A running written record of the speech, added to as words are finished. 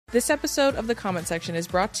This episode of The Comment Section is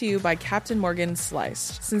brought to you by Captain Morgan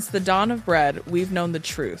Sliced. Since the dawn of bread, we've known the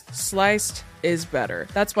truth. Sliced is better.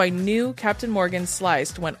 That's why new Captain Morgan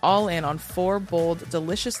Sliced went all in on 4 bold,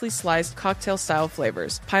 deliciously sliced cocktail-style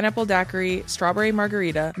flavors. Pineapple daiquiri, strawberry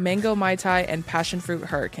margarita, mango mai tai, and passion fruit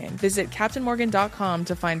hurricane. Visit CaptainMorgan.com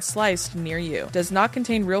to find Sliced near you. Does not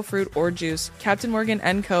contain real fruit or juice. Captain Morgan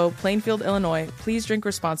 & Co., Plainfield, Illinois. Please drink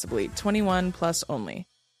responsibly. 21 plus only.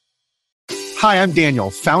 Hi, I'm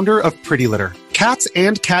Daniel, founder of Pretty Litter. Cats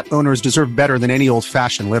and cat owners deserve better than any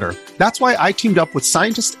old-fashioned litter. That's why I teamed up with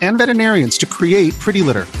scientists and veterinarians to create Pretty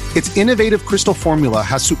Litter. Its innovative crystal formula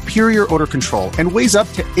has superior odor control and weighs up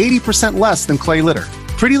to 80% less than clay litter.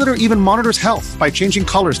 Pretty Litter even monitors health by changing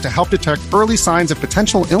colors to help detect early signs of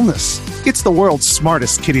potential illness. It's the world's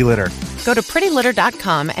smartest kitty litter. Go to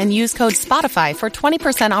prettylitter.com and use code SPOTIFY for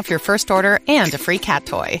 20% off your first order and a free cat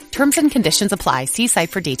toy. Terms and conditions apply. See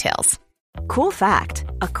site for details. Cool fact,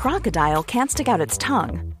 a crocodile can't stick out its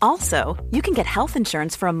tongue. Also, you can get health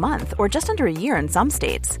insurance for a month or just under a year in some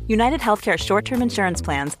states. United Healthcare short-term insurance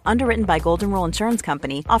plans, underwritten by Golden Rule Insurance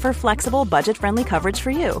Company, offer flexible, budget-friendly coverage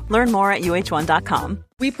for you. Learn more at uh1.com.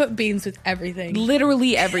 We put beans with everything.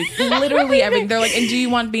 Literally everything. Literally everything. They're like, and do you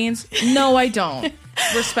want beans? No, I don't.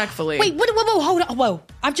 Respectfully. Wait, whoa, hold on. Whoa.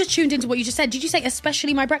 I've just tuned into what you just said. Did you say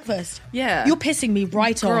especially my breakfast? Yeah. You're pissing me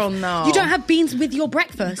right off. Girl, no. You don't have beans with your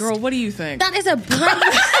breakfast. Girl, what do you think? That is a breakfast.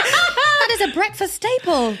 That is a breakfast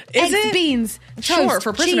staple. Is Eggs, it? beans, Sure, toast,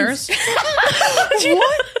 for prisoners.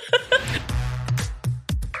 What?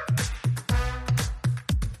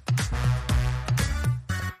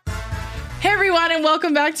 Hey everyone, and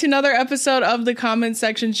welcome back to another episode of the Comment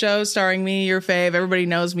Section Show, starring me, your fave. Everybody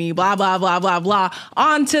knows me, blah, blah, blah, blah, blah.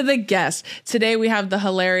 On to the guest. Today we have the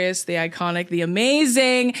hilarious, the iconic, the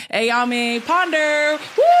amazing Ayamé Ponder.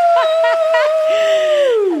 Woo!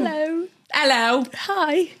 Hello. Hello.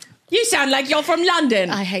 Hi. You sound like you're from London.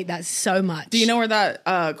 I hate that so much. Do you know where that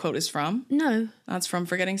quote is from? No. That's from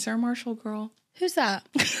Forgetting Sarah Marshall, girl. Who's that?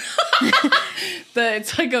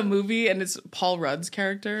 It's like a movie, and it's Paul Rudd's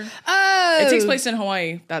character. Oh. It takes place in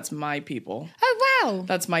Hawaii. That's my people. Oh, wow.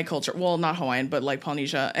 That's my culture. Well, not Hawaiian, but like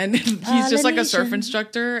Polynesia. And he's just like a surf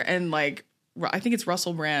instructor. And like, I think it's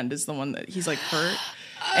Russell Brand is the one that he's like hurt.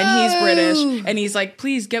 And he's British. And he's like,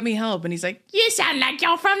 please get me help. And he's like, you sound like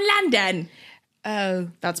you're from London. Oh.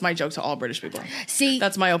 That's my joke to all British people. See.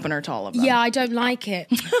 That's my opener to all of them. Yeah, I don't like it.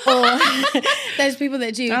 Or there's people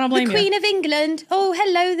that do. I don't blame the Queen you. of England. Oh,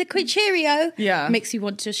 hello, the Queen Cheerio. Yeah. Makes you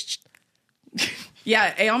want to...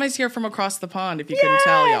 Yeah, Ayame's here from across the pond, if you couldn't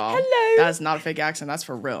tell, y'all. Hello. That is not a fake accent. That's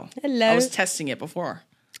for real. Hello. I was testing it before.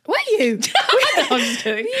 Were you? I was just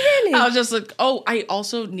kidding. Really? I was just like, oh, I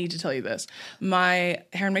also need to tell you this. My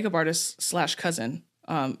hair and makeup artist / cousin,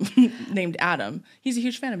 named Adam, he's a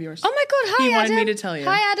huge fan of yours. Oh my God, hi, He wanted Adam. me to tell you.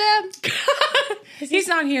 Hi, Adam. He's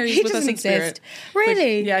not here. He's He with us doesn't in spirit. exist.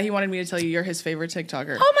 Really? But, yeah, he wanted me to tell you you're his favorite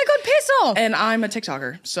TikToker. Oh my God, piss off. And I'm a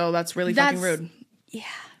TikToker, so that's really fucking rude. Yeah.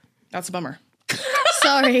 That's a bummer.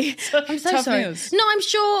 Sorry. I'm so Tough sorry. news. No, I'm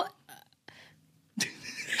sure...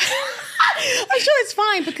 I'm sure it's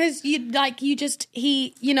fine because he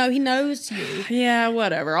knows you. Yeah,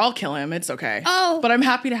 whatever. I'll kill him. It's okay. Oh. But I'm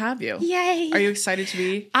happy to have you. Yay. Are you excited to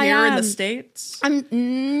be I here in am. the States?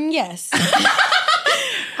 Yes.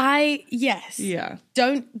 Yes. Yeah.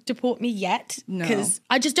 Don't deport me yet. No. Because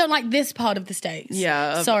I just don't like this part of the States.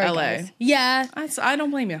 Yeah, of Sorry, LA. guys. Yeah. I don't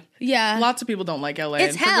blame you. Yeah. Lots of people don't like LA.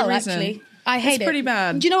 It's and for good hell, reason. actually. I hate it. It's pretty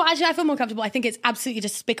bad. Do you know what? Actually, I feel more comfortable. I think it's absolutely a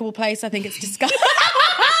despicable place. I think it's disgusting.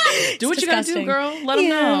 Do what you gotta do, girl. Let them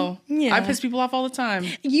know. Yeah. I piss people off all the time.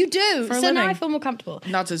 You do. For a So now living. I feel more comfortable.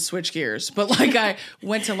 Not to switch gears, but like I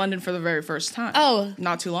went to London for the very first time. Oh.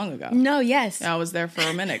 Not too long ago. No, yes. I was there for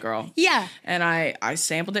a minute, girl. Yeah. And I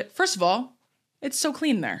sampled it. First of all, it's so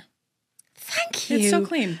clean there. Thank you. It's so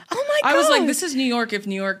clean. Oh my God. I was like, this is New York if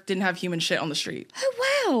New York didn't have human shit on the street. Oh,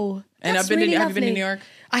 wow. And That's I've been really have you been to lovely. New York?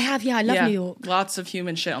 I have, yeah. I love New York. Lots of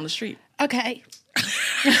human shit on the street. Okay.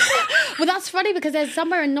 Well, that's funny because there's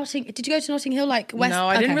somewhere in Notting... Did you go to Notting Hill, like West... No,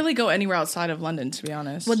 I didn't Okay. really go anywhere outside of London, to be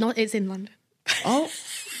honest. Well, it's in London. Oh.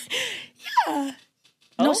 Yeah.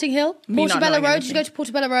 Oh? Notting Hill? Me not Portobello knowing Road? anything. Did you go to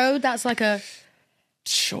Portobello Road? That's like a...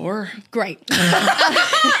 Sure. Great.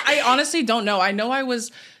 I honestly don't know. I know I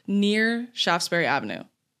was near Shaftesbury Avenue.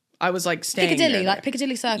 I was like staying Piccadilly, near like there.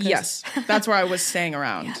 Piccadilly Circus. Yes. That's where I was staying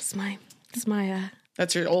around. Yeah, that's my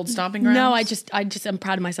That's your old stomping ground? No, I just am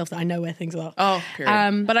proud of myself that I know where things are. Oh,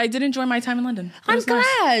 period. But I did enjoy my time in London. It I'm was nice.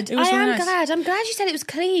 glad. It was I really am nice. glad. I'm glad you said it was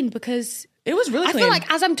clean because It was really I clean. feel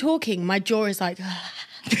like as I'm talking, my jaw is like.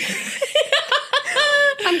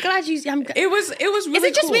 I'm glad you. It was really Is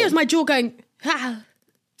it just cool. me or is my jaw going? Ah?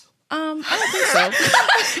 I don't think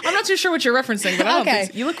so. I'm not too sure what you're referencing, but I don't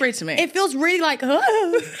think so. You look great to me. It feels really like, you know what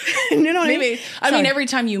I mean? Maybe. I mean, every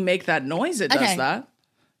time you make that noise, it does that.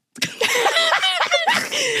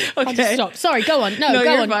 Okay. Stop. Sorry, go on. No,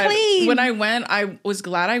 go on, fine. please. When I went, I was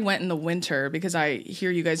glad I went in the winter because I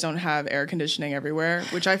hear you guys don't have air conditioning everywhere,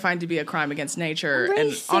 which I find to be a crime against nature really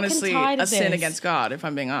and honestly and a sin this. against God, if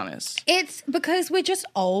I'm being honest. It's because we're just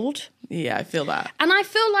old. Yeah, I feel that. And I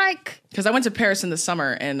feel like... Because I went to Paris in the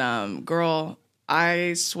summer and, girl,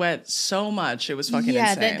 I sweat so much. It was fucking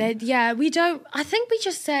insane. We don't... I think we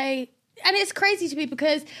just say... And it's crazy to me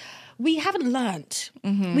because... We haven't learned.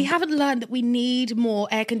 Mm-hmm. We haven't learned that we need more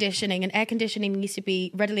air conditioning, and air conditioning needs to be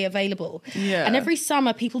readily available. Yeah. And every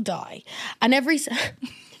summer people die. And every... Sorry.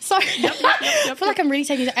 I feel like I'm really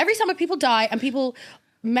taking it. Every summer people die, and people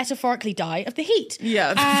metaphorically die of the heat.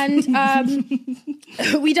 Yeah. And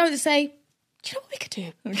we don't say... Do you know what we could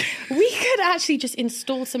do? We could actually just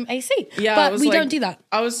install some AC. Yeah, but we don't do that.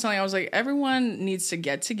 I was like, everyone needs to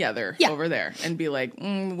get together over there and be like,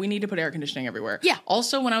 we need to put air conditioning everywhere. Yeah.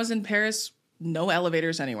 Also, when I was in Paris, no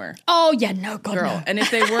elevators anywhere. Oh, yeah, no, God, Girl. no. And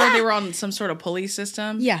if they were on some sort of pulley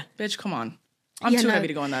system. Yeah. Bitch, come on. I'm too heavy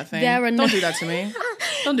to go in that thing. Don't do that to me.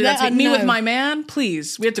 Don't do that to me. Me with my man,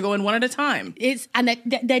 please. We have to go in one at a time. And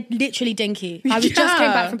they're literally dinky. I just came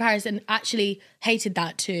back from Paris and actually hated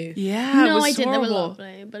that too. Yeah, no, it was I didn't. They were horrible.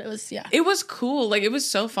 lovely, but it was It was cool. Like it was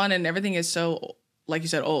so fun, and everything is so, like you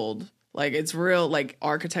said, old. Like it's real. Like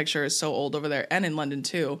architecture is so old over there, and in London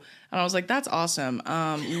too. And I was like, that's awesome.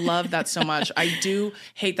 Love that so much. I do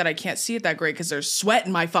hate that I can't see it that great because there's sweat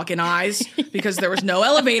in my fucking eyes because there was no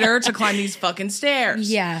elevator to climb these fucking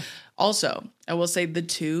stairs. Yeah. Also, I will say the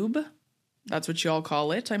tube. That's what you all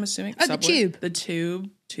call it, I'm assuming. Oh, Subway. The tube. The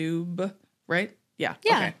tube, right? Yeah.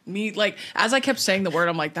 Yeah. Okay. Me, like, as I kept saying the word,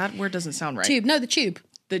 I'm like, that word doesn't sound right. Tube. No, the tube.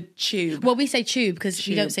 The tube. Well, we say tube because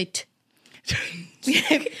we don't say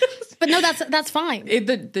But no, that's fine.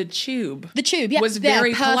 The tube. The tube, yeah. Was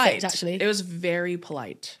very perfect, polite. actually. It was very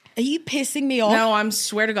polite. Are you pissing me off? No, I'm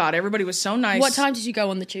swear to God. Everybody was so nice. What time did you go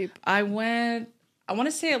on the tube? I want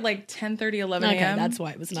to say at like 10:30, 11 a.m. Okay, that's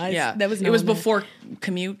why it was nice. Yeah. There was no it was one there. before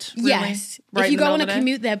commute, really. Yes. Right if you in the go middle on a of the day.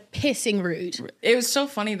 commute, they're pissing rude. It was so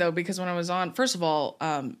funny, though, because when I was on, first of all,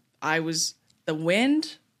 the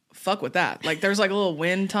wind, fuck with that. Like, there's like a little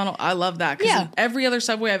wind tunnel. I love that. Because every other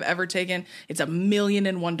subway I've ever taken, it's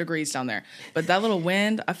 1,000,001 degrees down there. But that little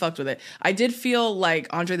wind, I fucked with it. I did feel like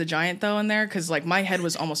Andre the Giant, though, in there, because like my head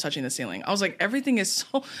was almost touching the ceiling. I was like, everything is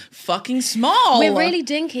so fucking small. We're really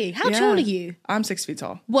dinky. How tall are you? I'm 6 feet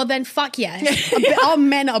tall. Well, then fuck yes. Our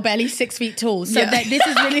men are barely 6 feet tall. So this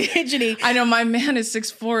is really literally... I know, my man is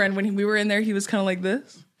 6'4", and when we were in there, he was kind of like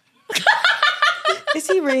this. Is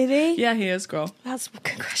he really? Yeah, he is, girl. That's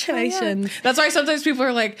congratulations. Yeah. That's why sometimes people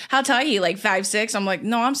are like, how tall are you? Like 5'6"? I'm like,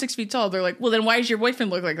 no, I'm 6 feet tall. They're like, well, then why does your boyfriend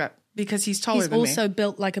look like that? Because he's taller than me. He's also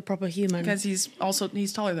built like a proper human. Because he's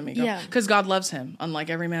taller than me. Girl. Yeah. Because God loves him, unlike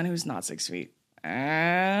every man who's not 6 feet.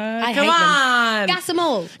 I come hate on. Them. Gas them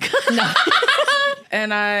all. No.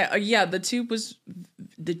 And the tube was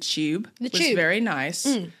very nice.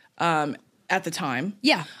 At the time.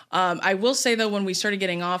 Yeah. I will say, though, when we started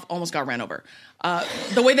getting off, almost got ran over.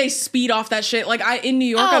 The way they speed off that shit, like in New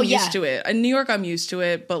York, I'm used to it. In New York, I'm used to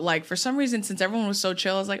it. But like for some reason, since everyone was so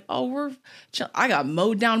chill, I was like, oh, we're chill. I got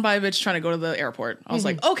mowed down by a bitch trying to go to the airport. I was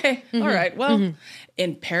like, okay, all right. Well,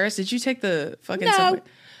 in Paris, did you take the fucking subway?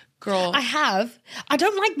 Girl. I have. I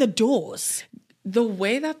don't like the doors. The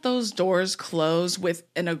way that those doors close with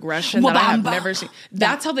an aggression that I have never seen.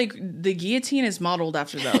 That's how the guillotine is modeled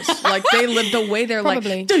after those. Like they live the way they're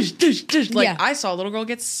Probably. like, dush, dush, dush. Like I saw a little girl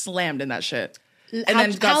get slammed in that shit. And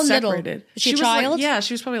then got separated. She was a child? like,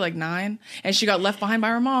 she was probably like 9. And she got left behind by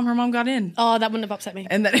her mom. Her mom got in. Oh, that wouldn't have upset me.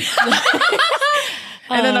 And then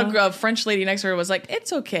and then a French lady next to her was like,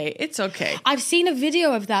 it's okay. It's okay. I've seen a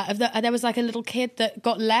video of that. There was like a little kid that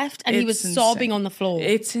got left and he was sobbing on the floor.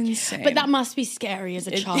 It's insane. But that must be scary as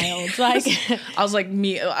a child. Like I was like,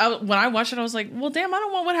 when I watched it, I was like, well, damn, I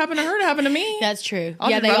don't want what happened to her to happen to me. That's true.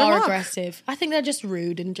 I'll they are aggressive. I think they're just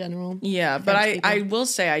rude in general. Yeah, but I will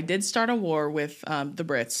say I did start a war with the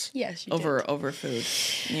Brits. Yes, you over food.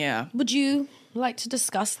 Yeah. Would you like to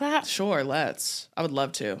discuss that? Sure, let's. I would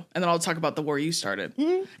love to. And then I'll talk about the war you started.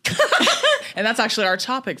 And that's actually our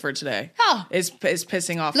topic for today. Oh. Is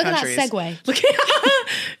pissing off Look countries. At that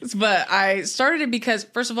segue. But I started it because,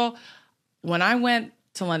 first of all, when I went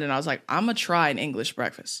to London, I was like, I'm going to try an English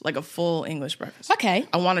breakfast, like a full English breakfast. Okay.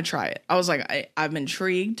 I want to try it. I was like, I'm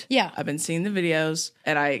intrigued. Yeah. I've been seeing the videos,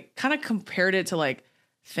 and I kind of compared it to like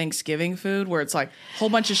Thanksgiving food, where it's like a whole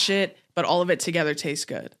bunch of shit, but all of it together tastes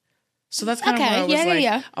good. So that's kind of Okay, where I was yeah, like,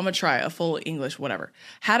 yeah. I'm going to try a full English, whatever.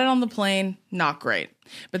 Had it on the plane, not great.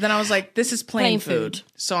 But then I was like, this is plain food.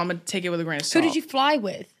 So I'm going to take it with a grain of Who salt. did you fly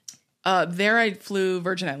with? There I flew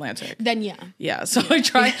Virgin Atlantic. Then yeah. Yeah, so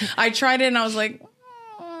I tried it and I was like,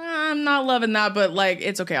 I'm not loving that, but like,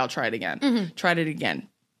 it's okay, I'll try it again. Mm-hmm. Tried it again.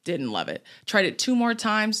 Didn't love it. Tried it 2 more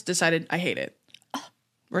times, decided I hate it.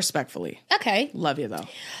 Respectfully. Okay. Love you though.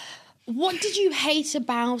 What did you hate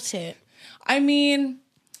about it? I mean,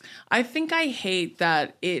 I think I hate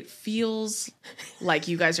that it feels like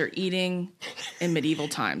you guys are eating in medieval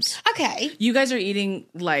times. Okay. You guys are eating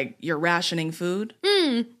like you're rationing food.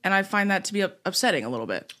 And I find that to be upsetting a little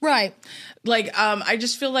bit. Right. Like, I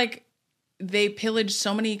just feel like they pillaged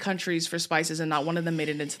so many countries for spices and not one of them made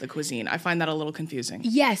it into the cuisine. I find that a little confusing.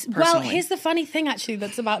 Yes. Personally. Well, here's the funny thing actually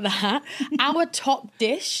that's about that. Our top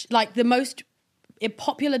dish, like the most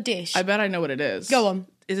popular dish. I bet I know what it is. Go on.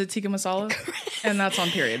 Is it tikka masala? And that's on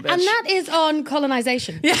period, bitch. And that is on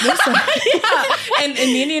colonization. Yeah. Yeah. And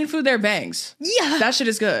in the Indian food, they're bangs. Yeah. That shit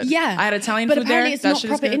is good. Yeah. I had Italian but food there. apparently it's that not shit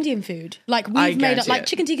proper is good. Indian food. Like I we've made up, guarantee like it.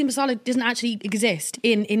 chicken tikka masala doesn't actually exist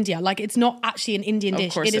in India. Like it's not actually an Indian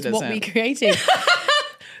dish. course It is it what we isn't. created.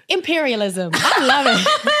 Imperialism. I love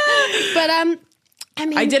it. But I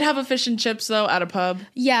mean, I did have a fish and chips though at a pub.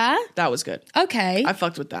 Yeah. That was good. Okay. I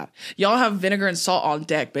fucked with that. Y'all have vinegar and salt on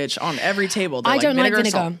deck, bitch, on every table. They're I don't like vinegar. vinegar.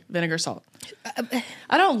 Salt, vinegar, salt.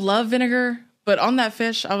 I don't love vinegar, but on that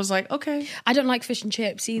fish, I was like, okay. I don't like fish and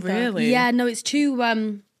chips either. Really? Yeah, no, it's too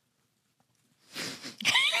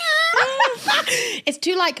it's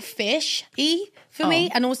too like fish-y for me,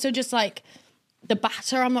 and also just like the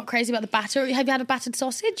batter. I'm not crazy about the batter. Have you had a battered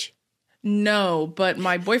sausage? No, but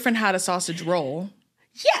my boyfriend had a sausage roll,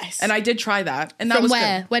 Yes. and I did try that, and that From was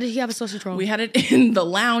where? good. Where did you have a sausage roll? We had it in the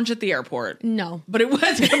lounge at the airport. No. But it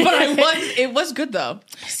was good though.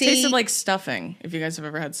 See- Tasted like stuffing. If you guys have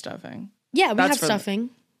ever had stuffing. Yeah, we That's have for- stuffing.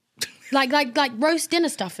 Like roast dinner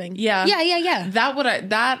stuffing. Yeah. Yeah.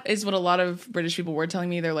 That is what a lot of British people were telling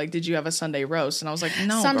me. They're like, "Did you have a Sunday roast?" And I was like,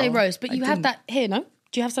 "No, Sunday bro, roast. But I you have didn't." that here, no?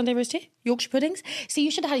 Do you have Sunday roast here? Yorkshire puddings? See,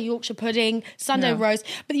 you should have had a Yorkshire pudding, Sunday Yeah. roast.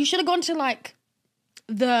 But you should have gone to like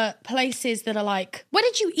the places that are like, where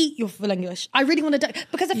did you eat your full English? I really want to,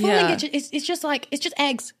 because the full Yeah. English it's just like, it's just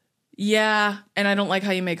eggs. Yeah, and I don't like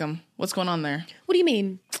how you make them. What's going on there? What do you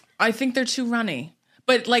mean? I think they're too runny.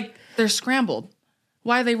 But like they're scrambled.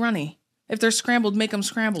 Why are they runny? If they're scrambled, make them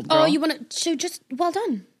scrambled, girl. Oh, you want to, so just, well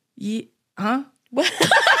done. Huh? You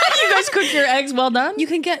guys cook your eggs well done? You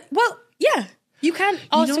can get, well, yeah. You can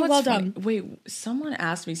also what's well funny? done. Wait, someone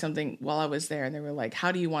asked me something while I was there, and they were like,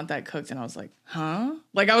 "How do you want that cooked?" And I was like, "Huh?"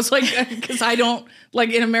 Like I was like, because I don't like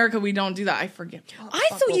in America we don't do that. I forget. I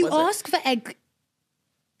thought you asked for egg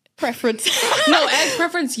preference. No, egg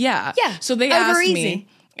preference. Yeah, Yeah, So they over asked easy. me.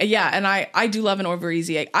 Yeah, and I do love an over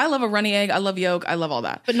easy egg. I love a runny egg. I love yolk. I love all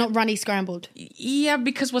that. But not runny scrambled. Yeah,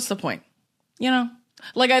 because what's the point? You know.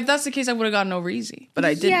 Like, if that's the case, I would have gotten over easy, but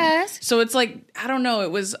I didn't. Yes. So it's like, I don't know. It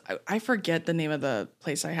was, I forget the name of the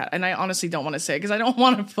place I had. And I honestly don't want to say it because I don't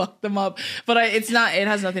want to fuck them up. But it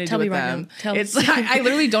has nothing to Tell do me with right them. now. Tell It's me. I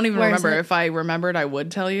literally don't even Where is remember. it? If I remembered, I would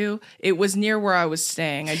tell you. It was near where I was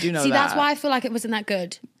staying. I do know See, that. that's why I feel like it wasn't that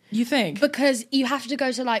good. You think? Because you have to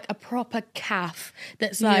go to like a proper calf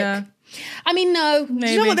that's like, Yeah. I mean, no. Do you know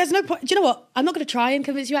Maybe. what? There's no point. Do you know what? I'm not going to try and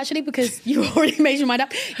convince you actually because you already made your mind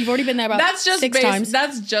up. You've already been there about That's just six based. times.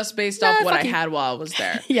 That's just based No, off what fuck I you. had while I was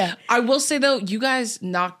there. Yeah. I will say though, you guys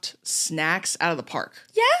knocked snacks out of the park.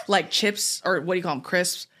 Yeah? Like chips or what do you call them,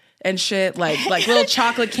 crisps and shit. Like little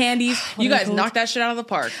chocolate candies. You are they guys called? knocked that shit out of the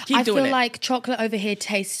park. Keep I doing feel it. like chocolate over here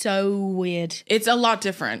tastes so weird. It's a lot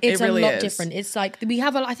different. It's it really a lot is. different. It's like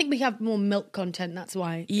I think we have more milk content. That's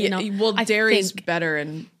why. Yeah. you know? Well, I dairy's think- better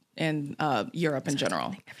in Europe in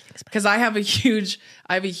general. Because I have a huge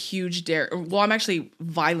dairy. Well, I'm actually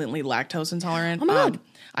violently lactose intolerant. Oh my God.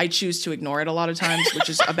 I choose to ignore it a lot of times, which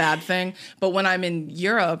is a bad thing. But when I'm in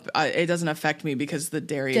Europe, it doesn't affect me because the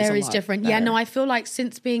dairy's Dairy's a lot different. better. Yeah, no, I feel like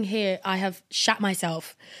since being here, I have shat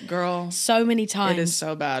myself Girl, so many times. it is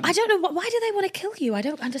so bad. I don't know why do they want to kill you? I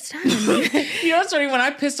don't understand. You know what's funny? When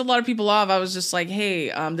I pissed a lot of people off, I was just like, hey,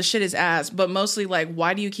 the shit is ass. But mostly like,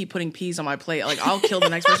 why do you keep putting peas on my plate? Like, I'll kill the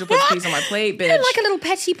next person who puts peas on my plate, bitch. Like a little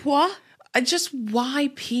petit pois. Why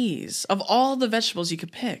peas? Of all the vegetables you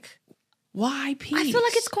could pick, why peas? I feel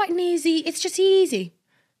like it's quite an easy. It's just easy.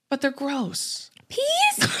 But they're gross. Peas?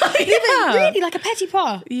 Yeah. Really? Like a petit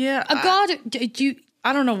pois? Yeah. A garden? Do you?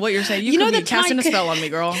 I don't know what you're saying. You know could the be casting a type- spell on me,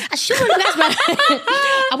 girl. Sure, that's bad.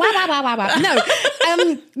 No,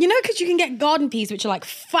 you know, because you can get garden peas, which are like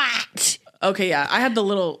fat. Okay, yeah. I had the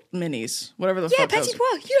little minis, whatever the Yeah, fuck petit those.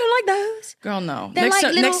 pois. You don't like those? Girl, no. They're Next like to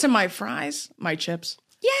little- next to my fries, my chips.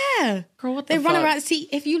 Yeah. Girl, what the They run fuck? around. See,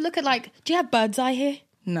 if you look at do you have Bird's Eye here?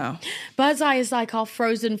 No. Bird's Eye is like our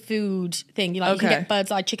frozen food thing. You can get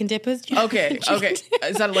Bird's Eye chicken dippers. Okay.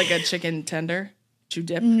 Is that like a chicken tender? You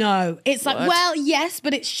dip? No. It's like, What? well, yes,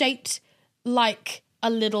 but it's shaped like a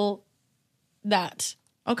little that.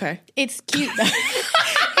 Okay. It's cute though.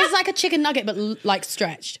 It's like a chicken nugget, but like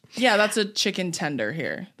stretched. Yeah, that's a chicken tender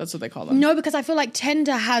here. That's what they call them. No, because I feel like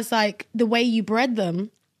tender has like the way you bread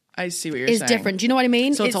them I see what you're is saying. different. Do you know what I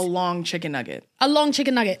mean? So it's a long chicken nugget. a long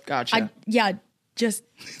chicken nugget. Gotcha. I just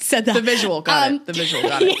said that. The visual got it. The visual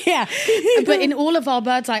got it. Yeah. But in all of our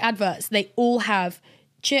Bird's Eye adverts, they all have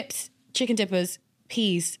chips, chicken dippers,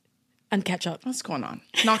 peas, and ketchup. What's going on?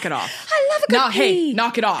 Knock it off. I love a good pea. Hey,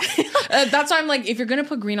 knock it off. That's why I'm like, if you're going to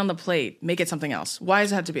put green on the plate, make it something else. Why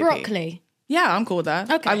does it have to be a pea? Broccoli. Yeah, I'm cool with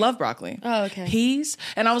that. Okay. I love broccoli. Oh, okay. Peas.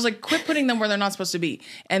 And I was like, quit putting them where they're not supposed to be.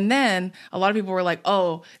 And then a lot of people were like,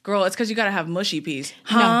 oh, girl, it's because you got to have mushy peas.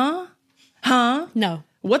 Huh? Huh? No.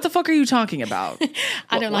 What the fuck are you talking about?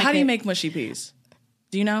 I don't like How do you it. make mushy peas?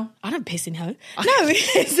 Do you know? I don't piss in her. No.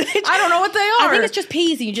 I don't know what they are. I think it's just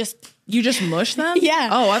peas and You just mush them? Yeah.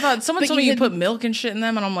 Oh, I thought someone But told me you you put milk and shit in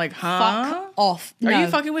them, and I'm like, huh? fuck off. Are No. you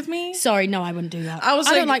fucking with me? Sorry, no, I wouldn't do that. I was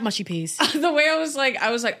I don't like- like mushy peas. The way I was like,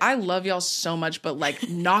 I love y'all so much, but like,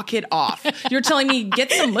 knock it off. You're telling me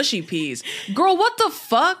get some mushy peas, girl. What the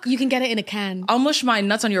fuck? You can get it in a can. I'll mush my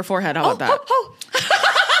nuts on your forehead. How about that? Oh.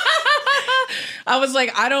 I was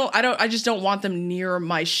like, I just don't want them near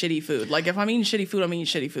my shitty food. Like, if I'm eating shitty food, I'm eating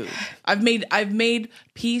shitty food. I've made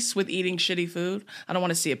peace with eating shitty food. I don't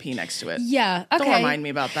want to see a pea next to it. Yeah, okay. Don't remind me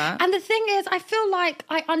about that. And the thing is, I feel like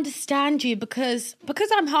I understand you because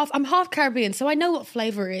I'm half Caribbean, so I know what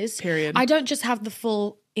flavor is. Period. I don't just have the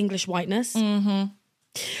full English whiteness. Mm-hmm.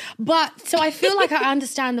 But so I feel like I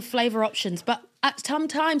understand the flavor options, but at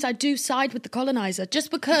sometimes I do side with the colonizer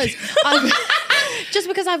just because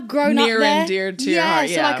I've grown Near up there. and dear to your heart.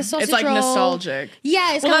 So Yeah, like a sausage it's like roll. nostalgic.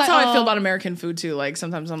 Yeah, it's well, that's kinda how I feel oh. about American food too. Like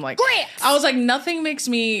sometimes I'm like, Grits! I was like, nothing makes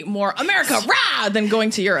me more America rah than going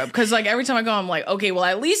to Europe because like every time I go, I'm like, okay, well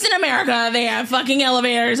at least in America they have fucking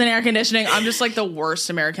elevators and air conditioning. I'm just like the worst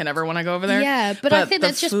American ever when I go over there. Yeah, but I think the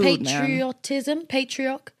that's just food, man. patriotism.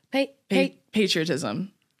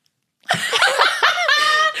 Patriotism.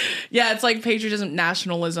 Yeah, it's like patriotism,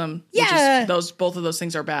 nationalism. Yeah. Which is both of those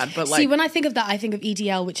things are bad. But like, See, when I think of that, I think of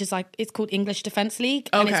EDL, which is like, it's called English Defence League.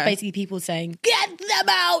 And it's Okay. basically people saying, get them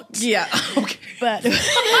out! yeah, okay. But,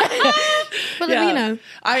 Yeah. you know.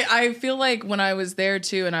 I feel like when I was there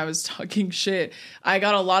too and I was talking shit, I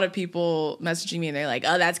got a lot of people messaging me and they're like,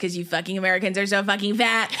 oh, that's because you fucking Americans are so fucking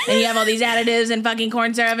fat and you have all these additives and fucking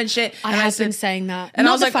corn syrup and shit. I And have said- been saying that. And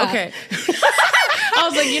Not I was the like, fat. okay. I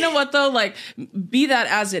was like, you know what though? Like, be that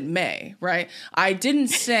as it may, right? I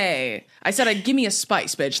said, give me a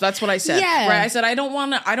spice, bitch. That's what I said. Yeah. Right? I said, I don't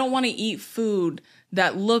want to eat food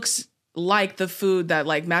that looks like the food that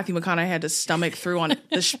like Matthew McConaughey had to stomach through on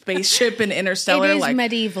the spaceship in Interstellar. It is like,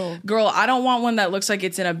 medieval. girl, I don't want one that looks like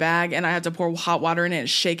it's in a bag and I have to pour hot water in it and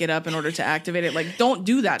shake it up in order to activate it. Like, don't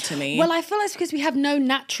do that to me. Well, I feel it's because we have no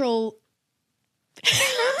natural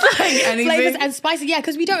like anything. flavors and spices. Yeah,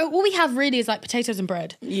 because we don't. All we have really is like potatoes and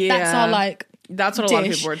bread. Yeah. That's our like. That's what a lot of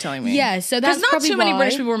dish. people were telling me. Yeah, so that's because not probably too many why.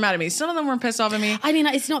 British people were mad at me. Some of them were pissed off at me. I mean,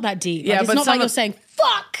 it's not that deep. Yeah, Like, it's but not some like you're of- saying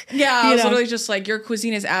fuck. Yeah, I you was know? literally just like, your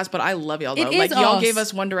cuisine is ass, but I love y'all though. It is Like y'all us. gave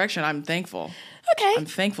us One Direction. I'm thankful. Okay. I'm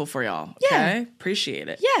thankful for y'all. Yeah. Okay, appreciate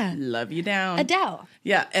it. Yeah. Love you down. Adele.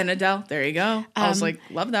 Yeah, and Adele. There you go. I was like,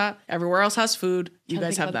 love that. Everywhere else has food. You Trying to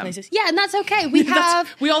guys think have of other them. places. Yeah, and that's okay. We have.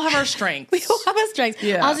 We all have our strengths. We all have our strengths.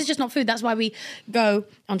 Yeah. Ours is just not food. That's why we go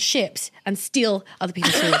on ships and steal other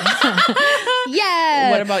people's food.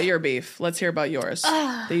 Yeah. What about your beef? Let's hear about yours.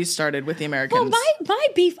 That you started with the Americans. Well, my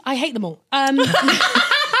beef, I hate them all.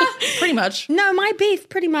 Pretty much. No, my beef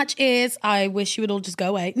pretty much is I wish you would all just go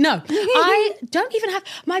away. No, I don't even have.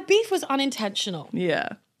 My beef was unintentional. Yeah.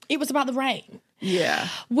 It was about the rain, Yeah.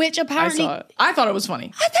 which I apparently. saw it. I thought it was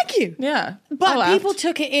funny. Oh, thank you. Yeah. I But laughed. people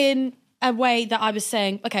took it in a way that I was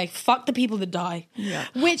saying, okay, fuck the people that die. Yeah.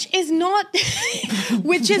 Which is not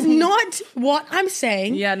what I'm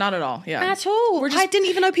saying Yeah, not at all. Yeah. at all. I didn't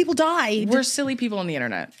even know people died. We're silly people on the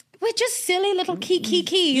internet. We're just silly little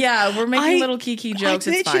keys. Yeah, we're making little kiki jokes.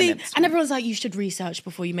 It's fine. It's and everyone's like, you should research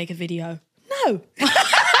before you make a video. No.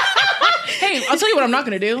 Hey, I'll tell you what I'm not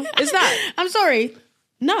going to do. Is that? I'm sorry.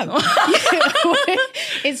 No.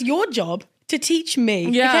 It's your job to teach me.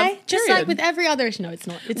 Yeah, Okay? Just period. like with every other issue. No, it's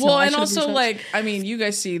not. It's Well, not. I and should have also, researched. like, I mean, you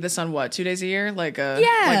guys see the sun, what, 2 days a year? Like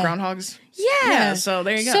groundhogs? Yeah. Yeah, so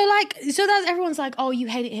there you go. So that's everyone's like, oh, you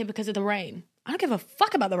hate it here because of the rain. I don't give a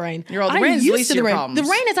fuck about the rain. You're all, the I'm rain's used least to of your rain. problems. The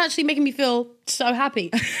rain is actually making me feel so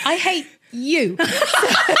happy. I hate you.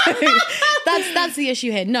 So, that's the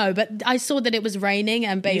issue here. No, but I saw that it was raining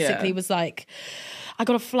and basically was like, I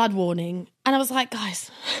got a flood warning. And I was like, guys,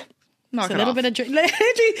 Knock it's a it little off. bit of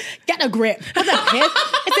literally get a grip. What the heck?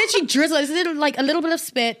 It's literally drizzle. It's a little bit of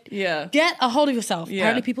spit. Yeah. Get a hold of yourself. Yeah.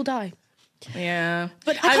 Apparently people die. Yeah.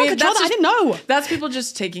 But I can't control that. I didn't know. That's people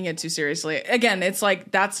just taking it too seriously. Again, it's like,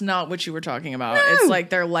 that's not what you were talking about. No. It's like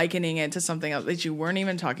they're likening it to something else that you weren't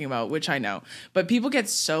even talking about, which I know. But people get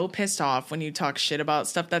so pissed off when you talk shit about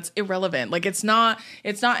stuff that's irrelevant. Like, it's not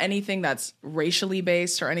anything that's racially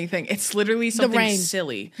based or anything. It's literally something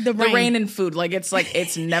silly. The rain and food. Like,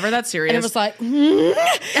 it's never that serious. And it was like,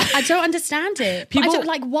 I don't understand it. People- I don't,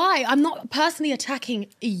 like, why? I'm not personally attacking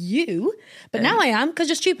you, but now I am because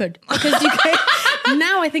you're stupid. Because you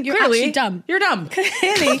now I think you're Clearly, actually dumb. You're dumb.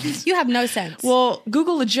 Clearly, you have no sense. Well,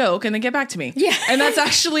 Google a joke and then get back to me. Yeah. And that's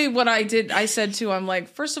actually what I did. I said too, I'm like,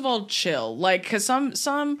 first of all, chill. Like, because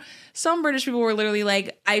some British people were literally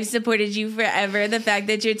like, I've supported you forever. The fact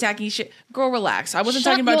that you're talking shit. Girl, relax. I wasn't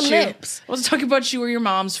Shut talking about your you. lips. I wasn't talking about you or your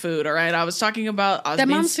mom's food, all right? I was talking about Their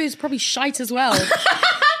mom's food's probably shite as well.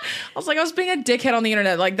 I was being a dickhead on the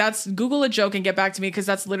internet. Like, that's Google a joke and get back to me because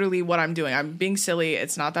that's literally what I'm doing. I'm being silly.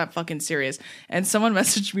 It's not that fucking serious. And someone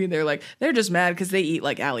messaged me and they're like, they're just mad because they eat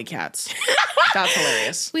like alley cats. That's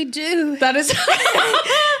hilarious. We do. That is.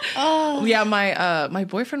 Yeah, my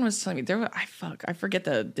boyfriend was telling me I forget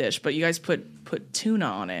the dish, but you guys put tuna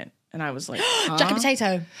on it, and I was like, huh? Jacket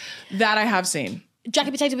potato. That I have seen.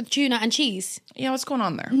 Jacket potato with tuna and cheese. Yeah, what's going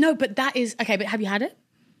on there? No, but that is okay. But have you had it?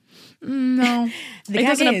 No, The it gag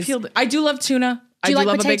doesn't is- appeal. I do love tuna. I do like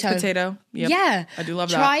love potato? a baked potato. Yep. Yeah, I do love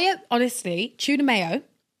that. Try it honestly. Tuna mayo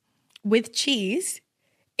with cheese.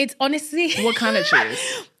 It's honestly What kind of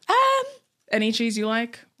cheese? Any cheese you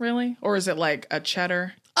like, really, or is it like a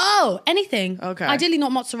cheddar? Oh, anything. Okay. Ideally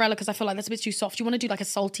not mozzarella because I feel like that's a bit too soft. You want to do like a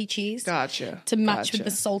salty cheese. Gotcha. To match with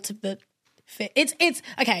the salt of the fit. It's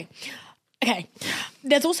okay. Okay.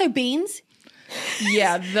 There's also beans.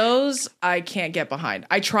 Yeah, those I can't get behind.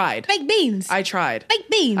 I tried. Baked beans. I tried. Baked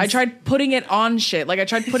beans. I tried putting it on shit. Like, I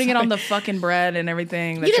tried putting it on the fucking bread and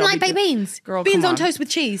everything. You didn't like baked beans? Girl, beans come on toast with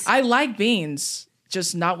cheese. I like beans,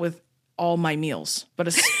 just not with all my meals, but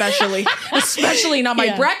especially not my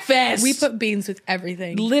Yeah. breakfast. We put beans with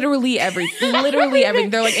everything. literally everything.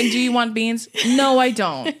 They're like, and do you want beans? No, I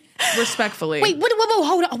don't. Respectfully. Wait, whoa,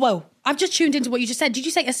 hold on. Whoa. I've just tuned into what you just said. Did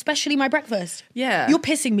you say especially my breakfast? Yeah. You're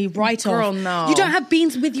pissing me right off. Girl, no. You don't have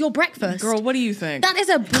beans with your breakfast. Girl, what do you think? That is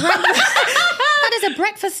a that is a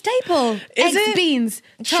breakfast staple. Eggs, it? beans,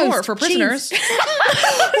 Sure, toast, for cheese. prisoners.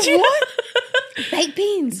 What? Baked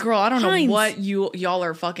beans. Girl, I don't Heinz. know what y'all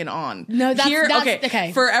are fucking on. No, that's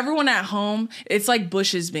okay. For everyone at home, it's like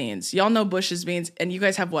Bush's beans. Y'all know Bush's beans, and you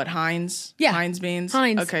guys have what, Heinz? Yeah. Heinz beans?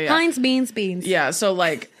 Heinz. Okay, yeah. Heinz beans. Yeah, so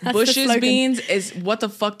like the Bush's slogan. beans is what the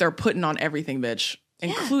fuck they're putting on everything, bitch,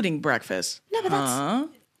 including breakfast. No, but that's Huh?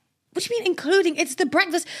 what do you mean including? It's the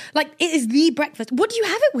breakfast. Like it is the breakfast. What do you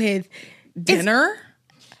have it with? Dinner?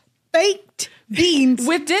 Baked beans.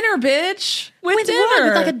 With dinner, bitch. With dinner.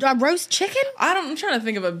 What? With like a roast chicken? I'm trying to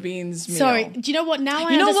think of a beans meal. Sorry. Do you know what? Now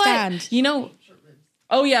I You know understand. what? You know.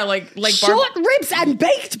 Oh yeah, like Short ribs and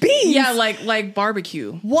baked beans. yeah, like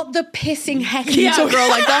barbecue. What the pissing heck are you Yeah, talking girl,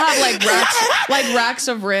 like they'll have like racks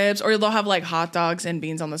of ribs, or they'll have like hot dogs and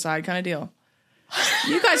beans on the side, kind of deal.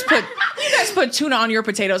 You guys put tuna on your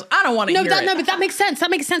potatoes. I don't want to hear it. No, but that makes sense.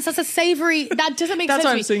 That makes sense. That's a savory. That doesn't make That's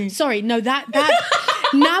sense. what to I'm me. saying. Sorry, no, that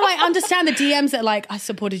now I understand the DMs that like I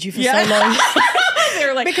supported you for so long.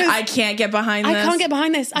 They're like, Because I can't get behind this. I can't get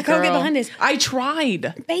behind this. I can't get Girl, behind this. I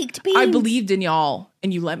tried. Baked beans. I believed in y'all,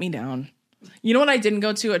 and you let me down. You know what? I didn't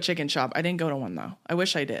go to a chicken shop. I didn't go to one though. I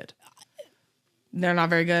wish I did. They're not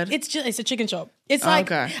very good. It's a chicken shop. It's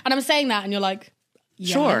like, Okay. and I'm saying that, and you're like,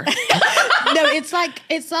 yeah. Sure. No, it's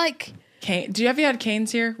like. Cane. Have you had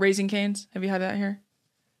Canes here? Raising Canes? Have you had that here?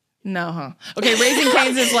 No, huh? Okay, Raising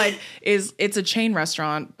Canes it's a chain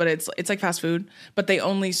restaurant, but it's like fast food, but they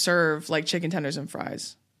only serve like chicken tenders and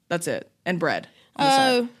fries. That's it. And bread. on the side.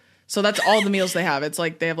 Oh. So that's all the meals they have. It's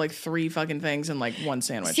like they have like 3 fucking things and like 1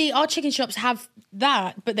 sandwich. See, our chicken shops have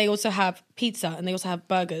that, but they also have pizza and they also have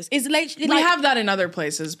burgers. Is literally we have that in other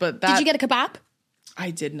places, but that Did you get a kebab? I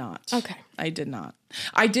did not. Okay. I did not.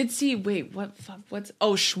 I did see. Wait, what's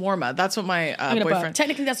shawarma? That's what my I'm gonna burp. boyfriend.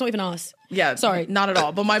 Technically, that's not even us. Yeah, Sorry. not at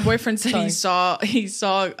all. But my boyfriend said he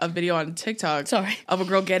saw a video on TikTok Sorry. of a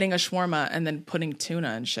girl getting a shawarma and then putting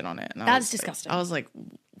tuna and shit on it. And That's was like- disgusting. I was like,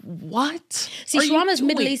 what? See, are you shawarma's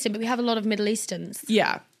Middle doing? Eastern, but we have a lot of Middle Easterns.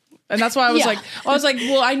 Yeah, and that's why I was Yeah. like,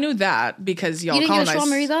 well, I knew that because y'all You didn't get a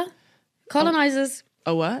colonized. shawarma either? Colonizers.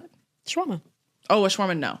 A what? Shawarma. Oh, a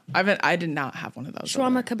shawarma? No, I did not have one of those.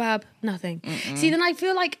 Shawarma kebab? Nothing. See, then I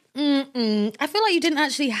feel like you didn't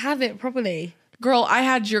actually have it properly. Girl, I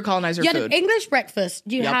had your colonizer You had food. an English breakfast.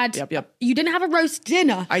 You had. Yep. You didn't have a roast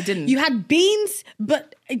dinner. I didn't. You had beans,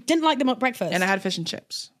 but I didn't like them at breakfast. And I had fish and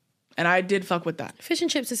chips. And I did fuck with that. Fish and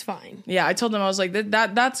chips is fine. Yeah, I told them, I was like,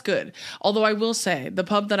 that's good. Although I will say, the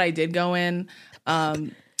pub that I did go in,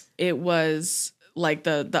 it was like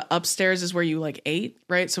the upstairs is where you like ate,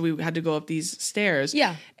 right? So we had to go up these stairs.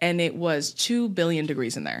 Yeah. And it was 2 billion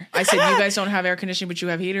degrees in there. I said, you guys don't have air conditioning, but you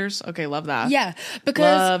have heaters? Okay, love that. Yeah, because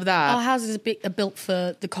love that. our houses are built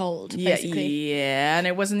for the cold, basically. Yeah, and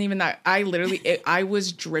it wasn't even that. I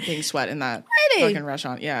was dripping sweat in that Really? fucking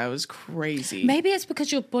restaurant. Yeah, it was crazy. Maybe it's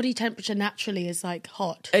because your body temperature naturally is like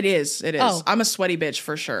hot. It is. Oh. I'm a sweaty bitch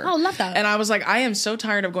for sure. Oh, love that. And I was like, I am so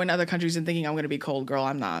tired of going to other countries and thinking I'm going to be cold. Girl,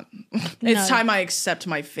 I'm not. It's time I accept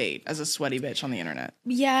my fate as a sweaty bitch on the internet.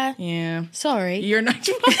 Yeah. Yeah. Sorry. You're not.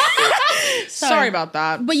 Sorry about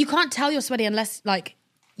that. But you can't tell you're sweaty unless, like,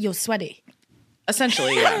 you're sweaty.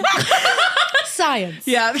 Essentially, yeah. Science.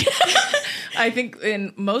 Yeah. I think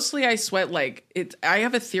mostly I sweat like it. I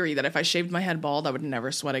have a theory that if I shaved my head bald, I would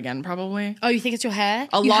never sweat again, probably. Oh, you think it's your hair?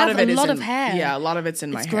 A lot of hair. Yeah, a lot of it's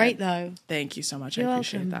in my hair. It's great though. Thank you so much. You're I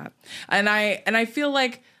appreciate welcome. that. And I feel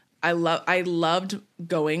like I loved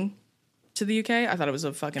going to the UK. I thought it was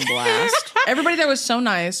a fucking blast. Everybody there was so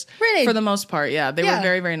nice. Really? For the most part. Yeah. They Yeah. were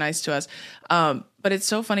very, very nice to us. But it's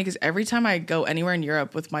so funny because every time I go anywhere in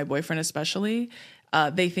Europe with my boyfriend especially,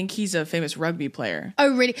 they think he's a famous rugby player.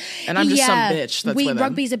 Oh, really? And I'm just some bitch that's with him.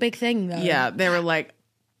 Rugby's a big thing though. Yeah. They were like,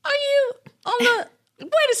 are you on the...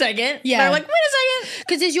 Wait a second. Yeah. They're like, wait a second.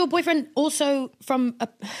 Because is your boyfriend also from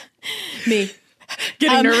me?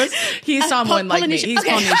 Getting nervous. He's someone like me. Polynesian. He's Okay.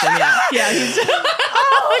 Polynesian. Yeah.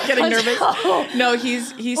 He's getting nervous. No,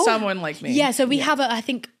 he's someone like me. Yeah, so we have I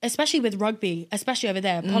think, especially with rugby, especially over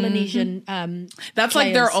there, Polynesian That's players.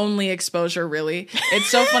 like their only exposure, really. It's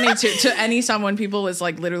so funny to any someone people is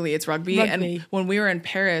like literally it's rugby. And when we were in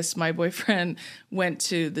Paris, my boyfriend went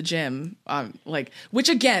to the gym, which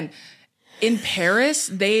again, in Paris,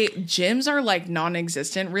 gyms are like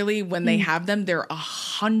non-existent really. When they have them, they're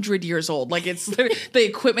 100 years old. Like it's the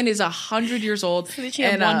equipment is 100 years old. It's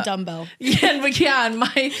literally one dumbbell. Yeah, and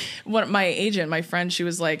my agent, my friend, she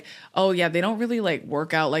was like, oh yeah, they don't really like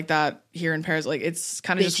work out like that here in Paris. Like it's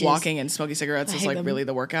kind of just walking and smoking cigarettes is like them. really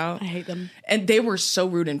the workout. I hate them. And they were so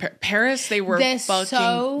rude in Paris. They're fucking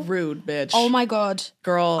so rude, bitch. Oh my God.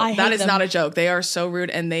 Girl, I that hate is them. not a joke. They are so rude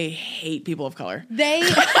and they hate people of color. They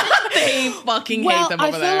fucking hate them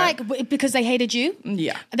over there. I feel like because they hated you.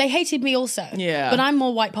 Yeah. They hated me also. Yeah. But I'm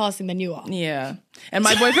more white passing than you are. Yeah. And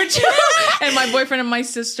my boyfriend too. And my boyfriend and my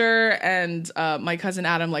sister and my cousin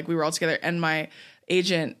Adam, like we were all together. And my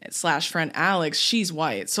agent / friend Alex, she's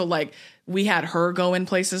white. So like we had her go in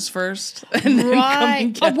places first. And then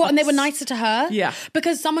Right. come and And they us. were nicer to her? Yeah.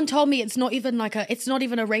 Because someone told me it's not even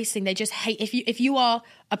a race thing. They just hate if you are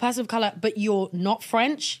a person of color but you're not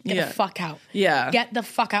French, get the fuck out. Yeah. Get the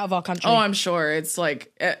fuck out of our country. Oh, I'm sure. It's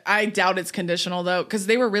like, I doubt it's conditional though, because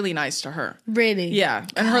they were really nice to her. Really? Yeah.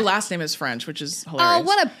 And her last name is French, which is hilarious. Oh,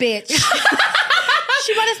 what a bitch.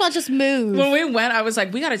 She might as well just move. When we went, I was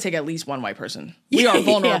like, we got to take at least one white person. We are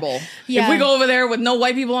vulnerable. Yeah. If we go over there with no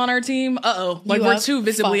white people on our team, like You we're are too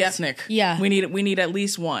visibly fucked. ethnic. Yeah. We need at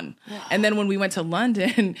least one. And then when we went to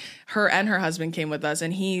London, her and her husband came with us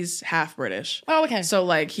and he's half British. Oh, okay. So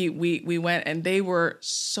like we went and they were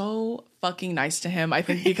so fucking nice to him, I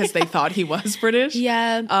think because they thought he was British.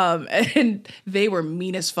 Yeah. And they were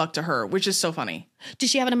mean as fuck to her, which is so funny.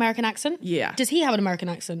 Does she have an American accent? Yeah. Does he have an American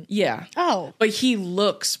accent? Yeah. Oh. But he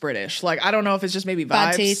looks British. Like, I don't know if it's just maybe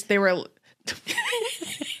Bad vibes. teeth. They were...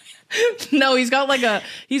 No, he's got like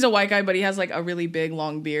he's a white guy, but he has like a really big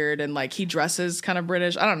long beard and like he dresses kind of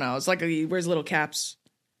British. I don't know. It's like he wears little caps.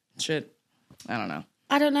 Shit. I don't know.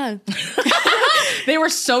 I don't know. They were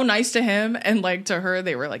so nice to him and like to her,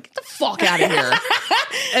 they were like, get the fuck out of here.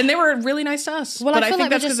 And they were really nice to us. Well, but I I feel think like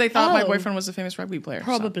that's we're because they just- thought my oh. boyfriend was a famous rugby player.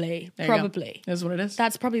 Probably. So, there you go. Probably. That's what it is.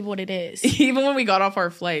 That's probably what it is. Even when we got off our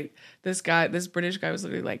flight, this British guy was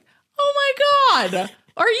literally like, oh my God,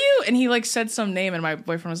 are you? And he like said some name and my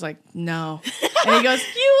boyfriend was like, no. And he goes,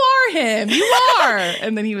 you are him. You are.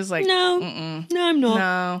 And then he was like, No, I'm not.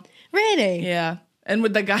 no. Really? Yeah. And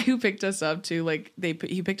with the guy who picked us up too, like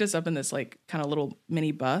he picked us up in this like kind of little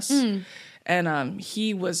mini bus. And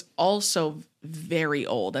he was also very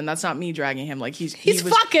old, and that's not me dragging him. Like he was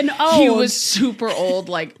fucking old. He was super old,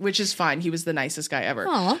 like, which is fine. He was the nicest guy ever.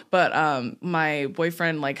 Aww. But my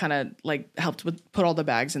boyfriend like kind of like helped with put all the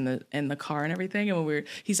bags in the car and everything. And when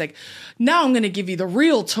he's like, now I'm gonna give you the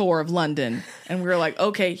real tour of London. And we were like,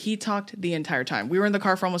 okay. He talked the entire time. We were in the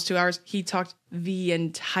car for almost 2 hours. He talked the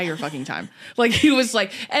entire fucking time. Like he was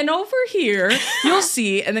like, and over here you'll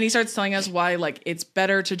see. And then he starts telling us why like it's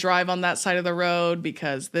better to drive on that side of the road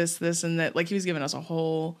because this and that. Like he was giving us a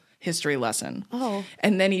whole history lesson. Oh.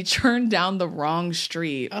 And then he turned down the wrong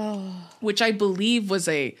street, which I believe was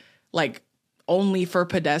a like only for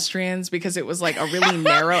pedestrians because it was like a really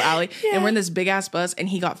narrow alley. Yeah. And we're in this big ass bus and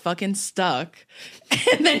he got fucking stuck.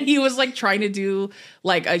 And then he was like trying to do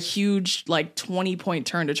like a huge like 20-point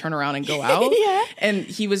turn to turn around and go out. Yeah. And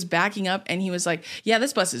he was backing up and he was like, yeah,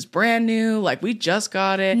 this bus is brand new. Like we just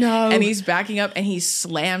got it. No. And he's backing up and he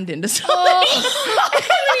slammed into something. Oh. And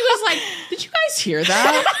then he was like, did you guys hear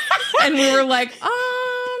that? And we were like,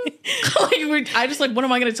 I just like, what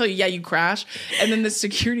am I going to tell you? Yeah, you crashed. And then the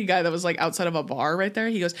security guy that was like outside of a bar right there,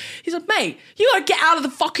 he's like, mate, you got to get out of the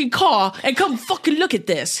fucking car and come fucking look at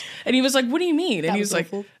this. And he was like, what do you mean? And he was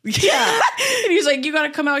like, yeah. And he was like, you got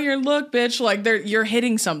to come out here and look, bitch. Like you're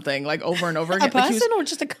hitting something like over and over again. A person or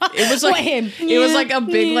just a car? It was like him. It was like a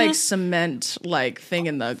big like cement like thing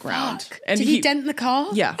in the ground. And did he dent the car?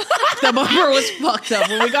 Yeah. The bumper was fucked up.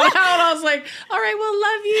 When we got out, I was like, all right, well,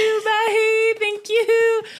 love you. Bye. Thank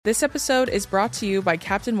you. This episode is brought to you by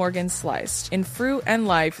Captain Morgan Sliced. In fruit and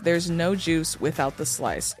life, there's no juice without the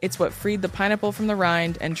slice. It's what freed the pineapple from the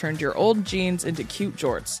rind and turned your old jeans into cute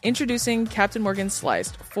jorts. Introducing Captain Morgan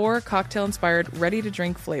Sliced, 4 cocktail-inspired,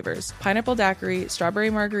 ready-to-drink flavors. Pineapple daiquiri, strawberry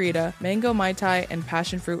margarita, mango mai tai, and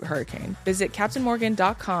passion fruit hurricane. Visit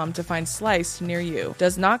CaptainMorgan.com to find Sliced near you.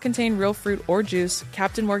 Does not contain real fruit or juice.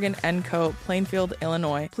 Captain Morgan & Co., Plainfield,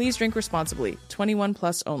 Illinois. Please drink responsibly. 21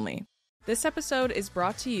 plus only. This episode is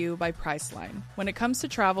brought to you by Priceline. When it comes to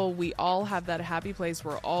travel, we all have that happy place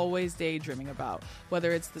we're always daydreaming about.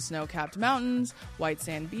 Whether it's the snow-capped mountains, white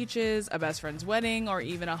sand beaches, a best friend's wedding, or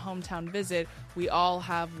even a hometown visit, we all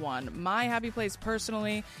have one. My happy place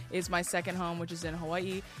personally is my second home, which is in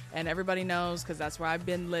Hawaii. And everybody knows because that's where I've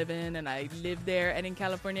been living and I live there and in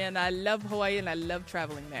California and I love Hawaii and I love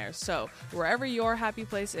traveling there. So wherever your happy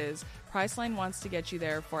place is, Priceline wants to get you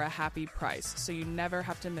there for a happy price, so you never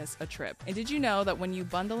have to miss a trip. And did you know that when you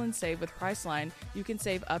bundle and save with Priceline, you can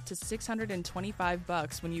save up to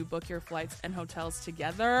 $625 when you book your flights and hotels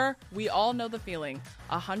together? We all know the feeling.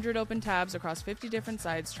 100 open tabs across 50 different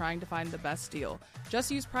sites trying to find the best deal.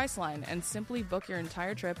 Just use Priceline and simply book your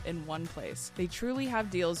entire trip in one place. They truly have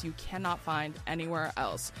deals you cannot find anywhere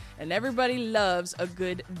else. And everybody loves a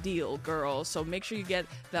good deal, girl. So make sure you get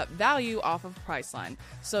that value off of Priceline.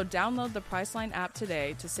 So download the Priceline app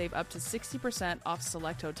today to save up to 60% off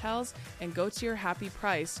select hotels and go to your happy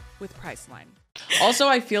price with Priceline. Also,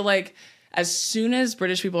 I feel like as soon as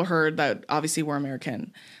British people heard that obviously we're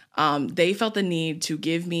American, they felt the need to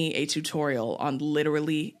give me a tutorial on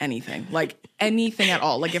literally anything, like anything at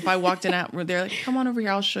all. Like if I walked in at, they're like, come on over here,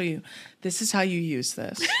 I'll show you. This is how you use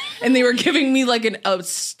this. And they were giving me like a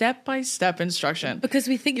step-by-step instruction. Because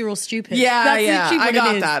we think you're all stupid. Yeah, I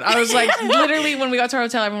got that. I was like, literally when we got to our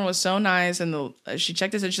hotel, everyone was so nice. And she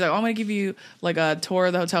checked us and she's like, oh, I'm going to give you like a tour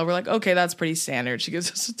of the hotel. We're like, okay, that's pretty standard. She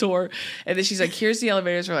gives us a tour. And then she's like, here's the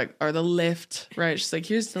elevators. We're like, or the lift, right? She's like,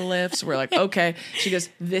 here's the lifts. We're like, okay. She goes,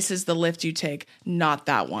 this is the lift you take, not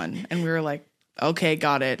that one. And we were like, okay,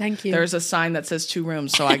 got it. Thank you. There's a sign that says 2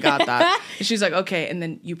 rooms, so I got that. And she's like, okay, and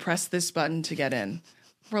then you press this button to get in.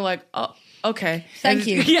 We're like, oh, okay. Thank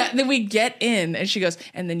you. Yeah, then we get in, and she goes,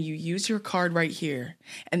 and then you use your card right here,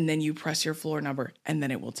 and then you press your floor number, and then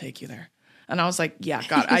it will take you there. And I was like, yeah,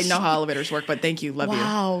 God, I know how elevators work, but thank you, love you.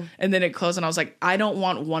 Wow. And then it closed, and I was like, I don't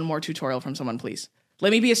want one more tutorial from someone, please.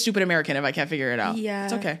 Let me be a stupid American if I can't figure it out. Yeah.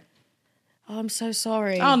 It's okay. Oh, I'm so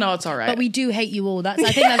sorry. Oh, no, it's all right. But we do hate you all. I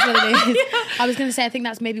think that's what it is. Yeah. I was going to say, I think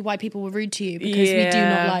that's maybe why people were rude to you, because we do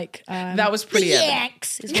not like... that was pretty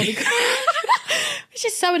Yanks is what we call It's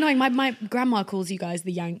just so annoying. My grandma calls you guys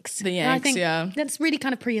the Yanks. The Yanks, and I think yeah. That's really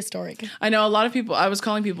kind of prehistoric. I know a lot of people, I was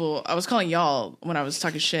calling y'all when I was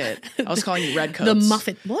talking shit. I was calling you redcoats. The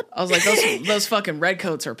muffin, what? I was like, those fucking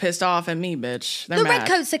redcoats are pissed off at me, bitch. They're the mad.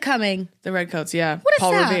 redcoats are coming. The redcoats, yeah. What is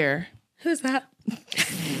Paul that? Revere. Who's that?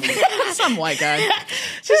 Some white guy.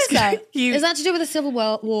 Who's that? Is that to do with the Civil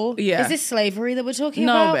War? Yeah. Is this slavery that we're talking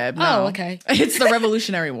about? No, babe, no. Oh, okay. It's the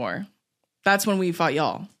Revolutionary War. That's when we fought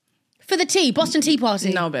y'all. For the tea, Boston Tea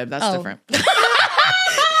Party. No, babe, that's different.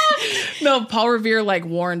 No, Paul Revere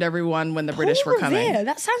warned everyone when the British were coming.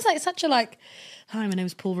 That sounds like such a hi, my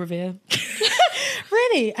name's Paul Revere. Really?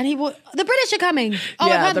 really? And the British are coming. Oh,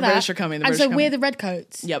 Yeah, I've heard the that. British are coming, the and British so are we're coming. the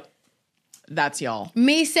redcoats. Yep. That's y'all.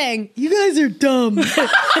 Me saying, you guys are dumb.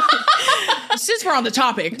 Since we're on the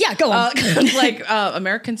topic. Yeah, go on.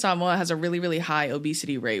 American Samoa has a really, really high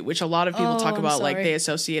obesity rate, which a lot of people talk I'm about, like sorry. they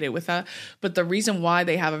associate it with that. But the reason why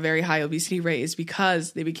they have a very high obesity rate is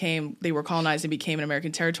because they were colonized and became an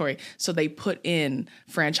American territory. So they put in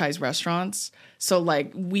franchise restaurants. So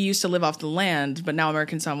like we used to live off the land, but now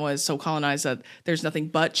American Samoa is so colonized that there's nothing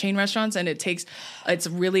but chain restaurants, and it's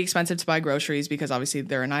really expensive to buy groceries because obviously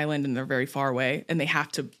they're an island and they're very far away and they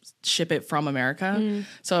have to ship it from America.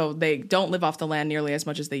 So they don't live off the land nearly as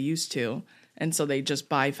much as they used to. And so they just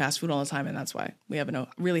buy fast food all the time, and that's why we have a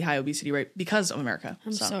really high obesity rate because of America.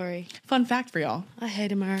 I'm sorry. Fun fact for y'all. I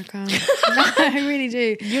hate America. I really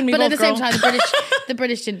do. You and me but both, at the same girl. time, the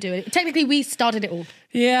British didn't do it. Technically, we started it all.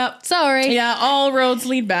 Yeah. Sorry. Yeah, all roads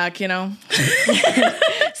lead back, you know.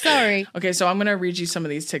 Sorry. Okay, so I'm going to read you some of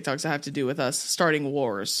these TikToks that have to do with us starting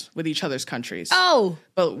wars with each other's countries. Oh.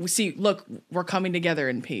 But we see, look, we're coming together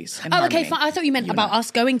in peace and Oh, harmony. okay, fine. I thought you meant about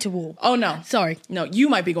us going to war. Oh, no. Sorry. No, you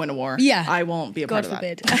might be going to war. Yeah. I won't be a God part of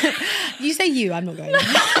forbid. that. You say you, I'm not going.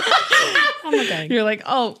 I'm not going. You're like,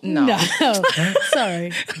 oh, no. No.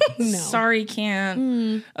 Sorry. No. Sorry,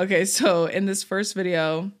 can't. Okay, so in this first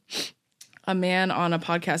video, a man on a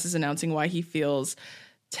podcast is announcing why he feels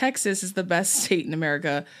Texas is the best state in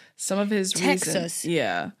America. Some of his Texas? reasons,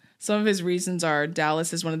 yeah. Some of his reasons are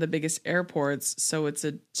Dallas is one of the biggest airports, so it's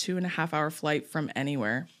a 2.5-hour flight from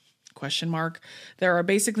anywhere. ? There are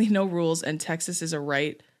basically no rules, and Texas is a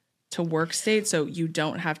right to work state, so you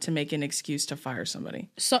don't have to make an excuse to fire somebody.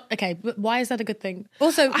 So, okay, but why is that a good thing?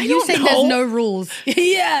 Also, I you don't say know. there's no rules.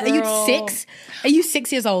 Yeah. Are you Girl. 6? Are you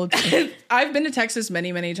 6 years old? I've been to Texas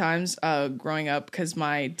many, many times growing up because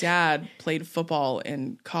my dad played football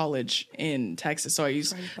in college in Texas. So I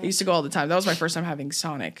used to go all the time. That was my first time having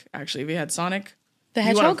Sonic, actually. Have you had Sonic? The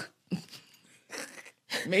You wanna- hedgehog?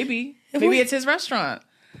 Maybe. Maybe it's his restaurant.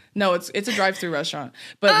 No, it's a drive-through restaurant.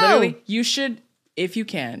 But literally, you should, if you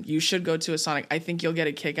can, you should go to a Sonic. I think you'll get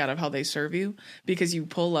a kick out of how they serve you because you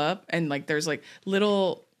pull up and like there's like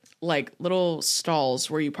little stalls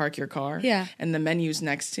where you park your car. Yeah. And the menu's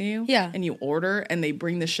next to you. Yeah. And you order and they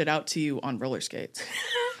bring the shit out to you on roller skates.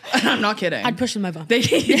 I'm not kidding. I'd push them over. They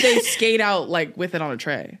skate out like with it on a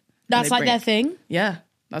tray. And That's they like bring their it. thing? Yeah,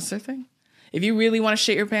 that's their thing. If you really want to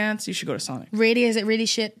shit your pants, you should go to Sonic. Really? Is it really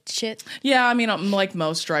shit? Yeah, I mean, like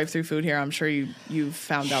most drive-through food here, I'm sure you've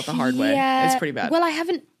found out the hard way. It's pretty bad. Well, I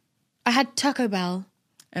haven't. I had Taco Bell.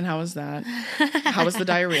 And how was that? How was the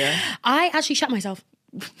diarrhea? I actually shut myself.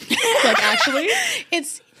 Like, actually?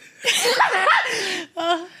 It's.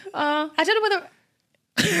 I don't know whether.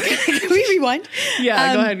 Can we rewind?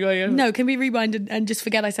 Yeah, go ahead. No, can we rewind and just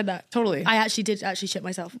forget I said that? Totally. I actually did shit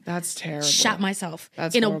myself. That's terrible. Shat myself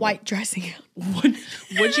That's in horrible. a white dressing gown.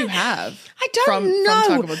 What'd you have? I don't from know.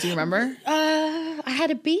 Taco Bell, do you remember? I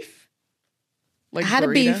had a beef. Like I had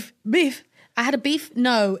burrito? a beef. I had a beef.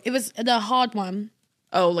 No, it was the hard one.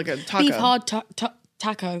 Oh, like a taco. Beef hard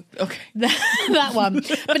taco. Okay. That one.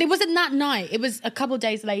 But it wasn't that night. It was a couple of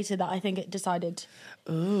days later that I think it decided.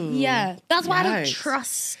 Ooh. Yeah. That's why I don't Yikes.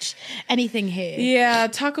 trust anything here. Yeah,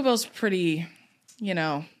 Taco Bell's pretty, you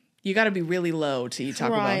got to be really low to eat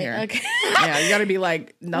Taco Bell Right, here. okay. Yeah, you got to be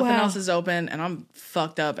like, nothing Wow. else is open and I'm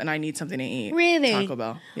fucked up and I need something to eat. Really? Taco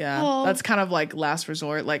Bell. Yeah. Oh. That's kind of like last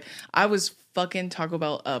resort. Like, I was fucking Taco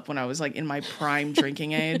Bell up when I was like in my prime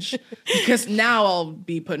drinking age. Because now I'll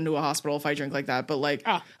be put into a hospital if I drink like that. But like,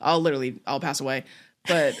 I'll pass away.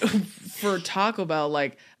 But for Taco Bell,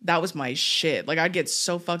 like, that was my shit. Like, I'd get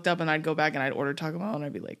so fucked up and I'd go back and I'd order Taco Bell and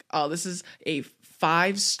I'd be like, oh, this is a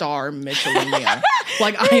 5-star Michelin meal.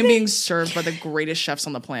 Like, I am being served by the greatest chefs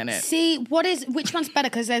on the planet. See, which one's better?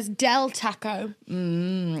 Because there's Del Taco.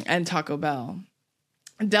 And Taco Bell.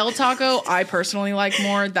 Del Taco, I personally like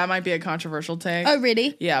more. That might be a controversial take. Oh,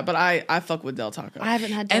 really? Yeah, but I fuck with Del Taco. I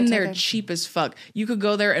haven't had Del And Taco. they're cheap as fuck. You could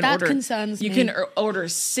go there and That order. concerns you me. can order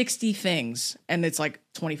 60 things and it's like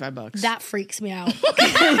 $25. That freaks me out.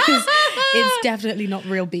 Because it's definitely not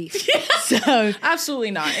real beef. So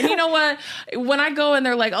Absolutely not. And you know what? When I go and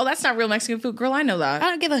they're like, oh, that's not real Mexican food. Girl, I know that. I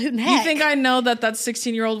don't give a hoot and You heck. think I know that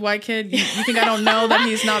 16-year-old white kid? You think I don't know that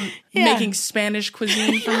he's not Yeah. making Spanish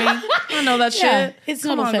cuisine for me? I know that Yeah, shit. it's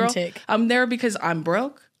Come not on, girl. authentic. I'm there because I'm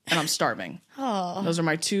broke and I'm starving. Oh. Those are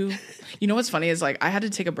my two. You know what's funny is like I had to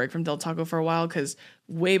take a break from Del Taco for a while because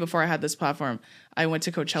way before I had this platform, I went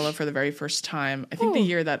to Coachella for the very first time. I think the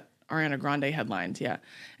year that Ariana Grande headlined, yeah.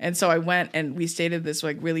 And so I went and we stayed at this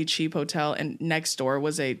like really cheap hotel and next door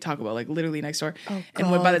was a Taco Bell, like literally next door. Oh, and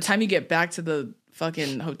by the God. time you get back to the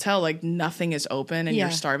fucking hotel, like nothing is open and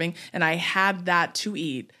you're starving. And I had that to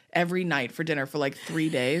eat every night for dinner for like 3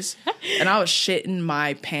 days. And I was shitting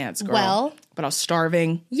my pants, girl. Well, but I was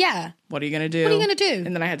starving. Yeah. What are you going to do? What are you going to do?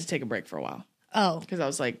 And then I had to take a break for a while. Oh. Because I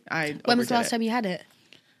was like, When was the last time you had it?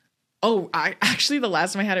 Oh, actually, the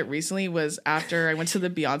last time I had it recently was after I went to the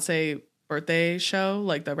Beyonce birthday show,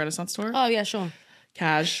 like the Renaissance tour. Oh, yeah, sure.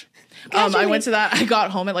 Cash. I went to that. I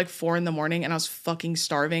got home at like 4 a.m. and I was fucking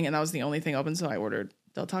starving, and that was the only thing open, so I ordered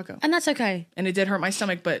Del Taco. And that's okay. And it did hurt my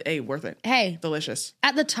stomach, but hey, worth it. Hey. Delicious.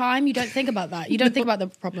 At the time, you don't think about that. You don't think about the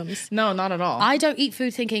problems. No, not at all. I don't eat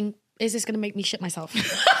food thinking, is this going to make me shit myself?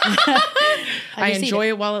 I enjoy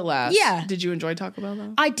it while it lasts. Yeah. Did you enjoy Taco Bell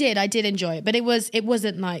though? I did enjoy it, but it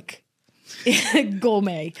wasn't like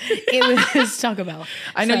gourmet. It was Taco Bell.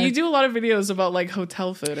 I know you do a lot of videos about like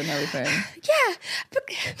hotel food and everything. Yeah.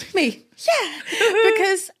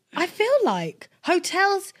 Because I feel like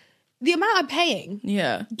hotels, the amount I'm paying,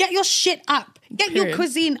 get your shit up. Get your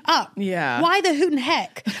cuisine up. Yeah. Why the hoot and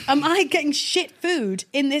heck am I getting shit food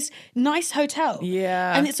in this nice hotel?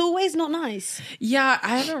 Yeah. And it's always not nice. Yeah,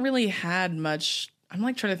 I haven't really had much. I'm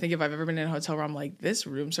like trying to think if I've ever been in a hotel where I'm like, this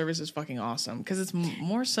room service is fucking awesome. Because it's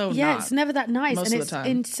more so Yeah, it's never that nice. Most and of the time.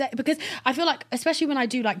 It's insane. Because I feel like, especially when I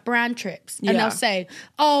do like brand trips, and they'll say,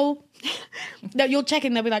 oh, no, you'll check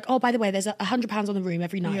in, they'll be like, oh, by the way, there's £100 on the room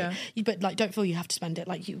every night. Yeah. But like, don't feel you have to spend it.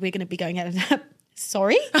 Like, we're going to be going out.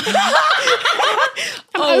 Sorry?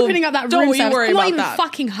 I'm opening up that room don't service. worry I'm not about even that.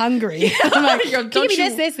 fucking hungry. I'm like, give me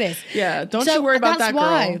this. Yeah, don't you worry about that, girl.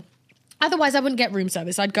 Why. Otherwise, I wouldn't get room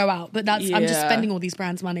service. I'd go out. But I'm just spending all these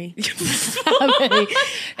brands' money,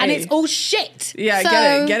 and it's all shit. Yeah,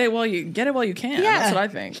 so, get it while you can. Yeah. That's what I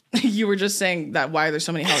think. You were just saying that why there's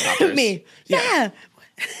so many helicopters. Me, yeah.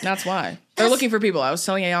 That's why they're looking for people. I was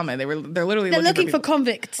telling Ayamé they're literally looking for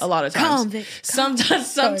convicts. A lot of times. Convicts.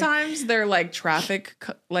 Sometimes they're like traffic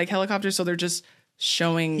like helicopters, so they're just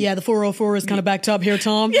showing. Yeah, the 404 is kind of backed up here,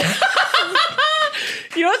 Tom.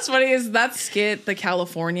 You know what's funny is that skit, The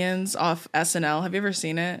Californians off SNL. Have you ever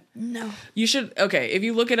seen it? No. You should. Okay, if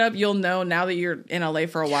you look it up, you'll know now that you're in LA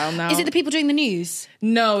for a while now. Is it the people doing the news?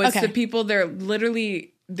 No, it's the people.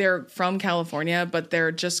 They're from California, but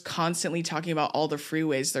they're just constantly talking about all the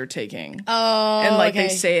freeways they're taking. Oh, and like they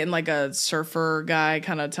say it in like a surfer guy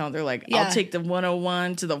kind of tone. They're like, I'll take the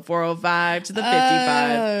 101 to the 405 to the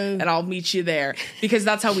 55, and I'll meet you there, because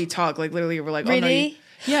that's how we talk. Like literally, we're like, really? Oh no.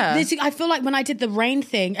 Yeah. I feel like when I did the rain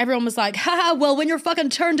thing, everyone was like, haha, well, when you're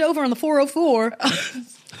fucking turned over on the 404.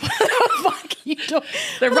 What the fuck you doing?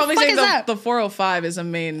 They're probably saying the 405 is a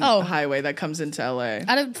main highway that comes into LA.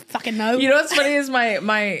 I don't fucking know. You know what's funny is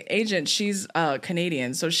my agent, she's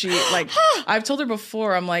Canadian. So she like, I've told her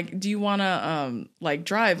before, I'm like, do you want to like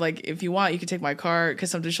drive? Like if you want, you can take my car, because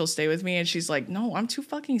sometimes she'll stay with me. And she's like, no, I'm too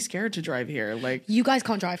fucking scared to drive here. Like, you guys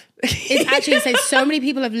can't drive. It's actually insane. So many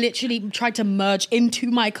people have literally tried to merge into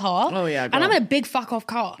my car. Oh yeah. Girl. And I'm in a big fuck off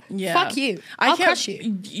car. Yeah. Fuck you. I'll crush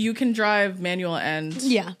you. You can drive manual and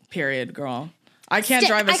period, girl. I can't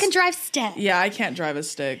drive I can drive stick. Yeah, I can't drive a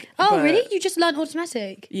stick. Oh, really? You just learned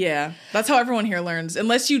automatic? Yeah. That's how everyone here learns.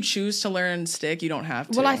 Unless you choose to learn stick, you don't have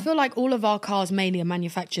to. Well, I feel like all of our cars mainly are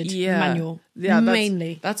manufactured manual. Yeah,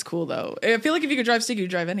 mainly. That's cool, though. I feel like if you could drive stick, you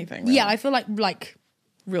could drive anything. Really. Yeah, I feel like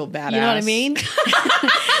real badass. You know what I mean?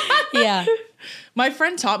 Yeah. My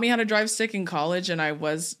friend taught me how to drive stick in college, and I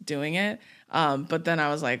was doing it. But then I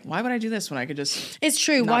was like, why would I do this when I could just... It's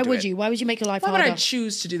true. Why would you? Why would you make your life harder? Why would I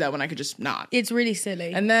choose to do that when I could just not? It's really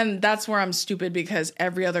silly. And then that's where I'm stupid, because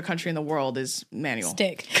every other country in the world is manual.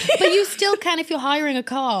 Stick. But you still can if you're hiring a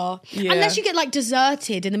car. Yeah. Unless you get like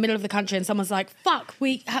deserted in the middle of the country and someone's like, fuck,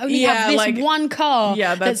 we only have this one car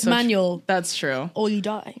that's manual. That's true. Or you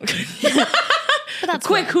die. But that's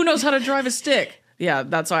quick, who knows how to drive a stick? Yeah,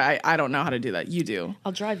 that's why I don't know how to do that. You do.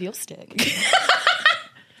 I'll drive your stick.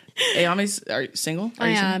 Ayamé's, are you single? I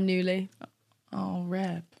am newly. Oh,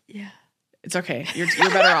 rep. Yeah. It's okay. You're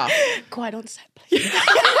better off. Quiet on set, please.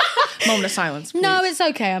 Moment of silence, please. No, it's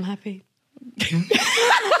okay. I'm happy.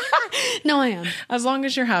 No, I am. As long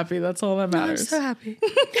as you're happy, that's all that matters. I'm so happy.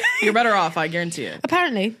 You're better off, I guarantee it.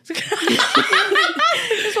 Apparently.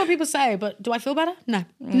 That's what people say, but do I feel better? No.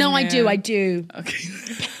 No, I do. Okay.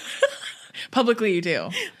 Publicly, you do.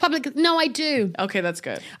 No, I do. Okay, that's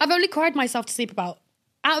good. I've only cried myself to sleep about,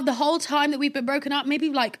 out of the whole time that we've been broken up, maybe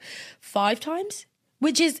like 5 times,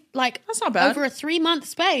 which is like, that's not bad. Over a 3-month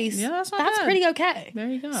space. Yeah, that's not bad. That's pretty okay. There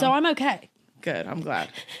you go. So I'm okay. Good, I'm glad.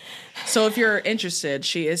 So if you're interested,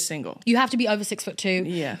 she is single. You have to be over 6'2".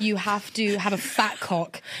 Yeah. You have to have a fat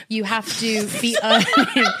cock. You have to be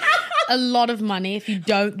earning a lot of money. If you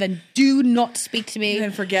don't, then do not speak to me.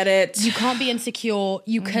 And forget it. You can't be insecure.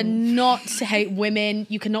 You cannot hate women.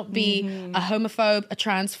 You cannot be a homophobe, a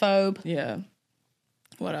transphobe. Yeah.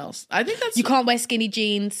 What else? I think that's... You can't wear skinny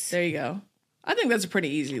jeans. There you go. I think that's a pretty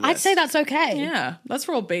easy list. I'd say that's okay. Yeah. That's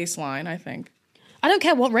real baseline, I think. I don't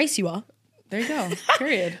care what race you are. There you go.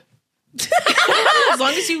 Period. As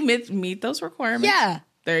long as you meet those requirements. Yeah.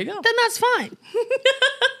 There you go. Then that's fine.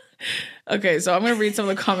 Okay, so I'm going to read some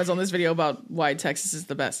of the comments on this video about why Texas is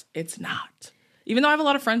the best. It's not. Even though I have a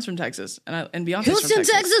lot of friends from Texas. And Beyonce's Houston, from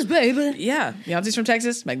Texas. Texas, baby. Yeah. Beyonce's from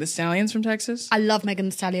Texas. Meg Thee Stallion's from Texas. I love Megan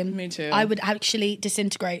Thee Stallion. Me too. I would actually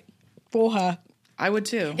disintegrate for her. I would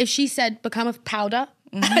too. If she said become a powder,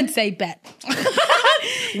 I'd say bet.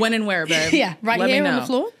 When and where, babe? Yeah, right Let here me on the know.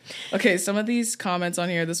 floor. Okay, some of these comments on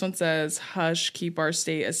here. This one says, hush, keep our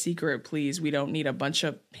state a secret, please. We don't need a bunch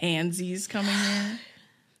of pansies coming here.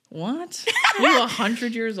 What? Are you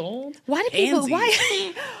 100 years old? Why do people,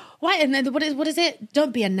 why? And then what is it?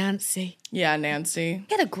 Don't be a Nancy. Yeah, Nancy.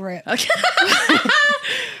 Get a grip.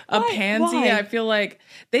 A pansy, Why? I feel like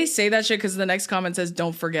they say that shit because the next comment says,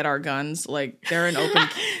 don't forget our guns. Like, they're an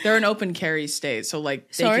open carry state. So,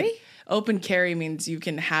 like, Sorry? Open carry means you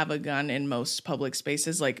can have a gun in most public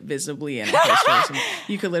spaces, like visibly in a holster.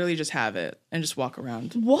 You could literally just have it and just walk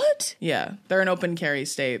around. What? Yeah, they're an open carry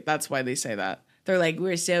state. That's why they say that. They're like,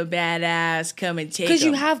 we're so badass. Come and take them. Because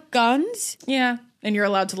you have guns? Yeah, and you're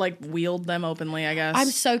allowed to like wield them openly, I guess. I'm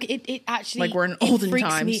so... It actually... Like we're in it olden freaks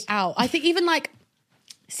times. me out. I think even like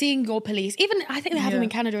seeing your police... Even I think they have them in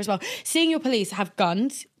Canada as well. Seeing your police have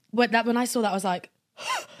guns... When I saw that, I was like...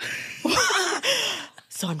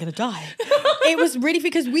 So I'm going to die. It was really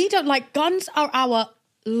because we don't like... Guns are our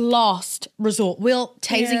last resort. We'll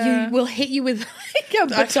taser you. We'll hit you with like a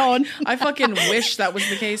baton. I fucking wish that was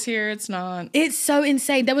the case here. It's not. It's so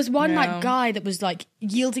insane. There was one like guy that was like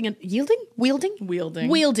wielding,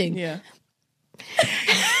 Wielding. Yeah.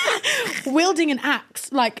 wielding an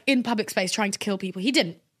axe like in public space trying to kill people. He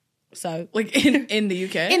didn't. So Like in the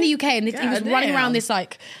UK? in the UK, and he was running damn. around this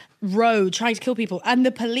like road trying to kill people, and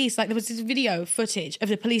the police, like there was this video footage of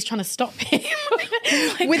the police trying to stop him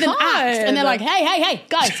with an axe, and they're like, hey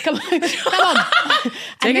guys, come on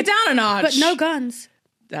Take it down a notch. but no guns.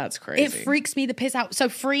 That's crazy. It freaks me the piss out. So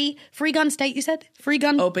free gun state, you said? Free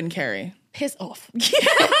gun? Open carry. Piss off.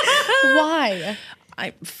 Why?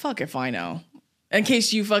 Fuck if I know. In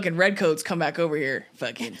case you fucking redcoats come back over here.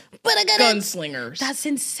 Fucking But I gotta... gunslingers. That's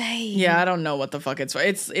insane. Yeah, I don't know what the fuck it's for.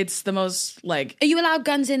 It's the most like... Are you allowed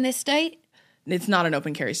guns in this state? It's not an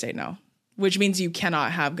open carry state, no. Which means you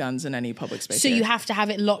cannot have guns in any public space. So here. you have to have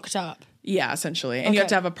it locked up. Yeah, essentially. And you have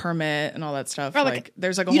to have a permit and all that stuff. Oh, like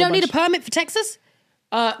there's like a you whole don't need a bunch... permit for Texas?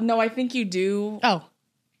 No, I think you do. Oh,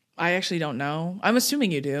 I actually don't know. I'm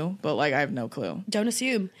assuming you do, but like I have no clue. don't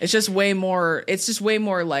assume. It's just way more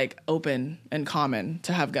like open and common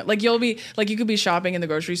to have gun. Like you'll be like you could be shopping in the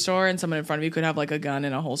grocery store and someone in front of you could have like a gun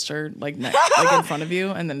in a holster like like in front of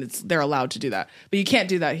you, and then they're allowed to do that. But you can't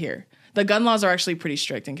do that here. The gun laws are actually pretty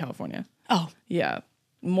strict in California. Oh, Yeah.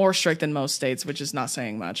 More strict than most states, which is not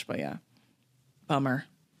saying much, but yeah. Bummer.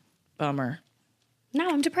 now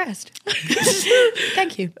I'm depressed.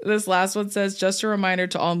 Thank you. This last one says, just a reminder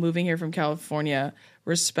to all moving here from California,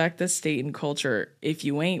 respect the state and culture. If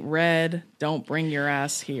you ain't red, don't bring your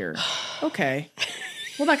ass here. Okay.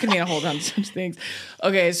 Well, that could mean a whole bunch of things.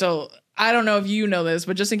 Okay, so I don't know if you know this,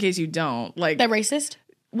 but just in case you don't, like... They're racist?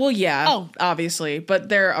 Well, yeah, Oh. obviously, but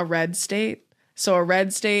they're a red state. So a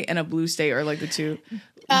red state and a blue state are like the two.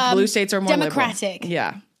 Blue states are more Democratic. liberal.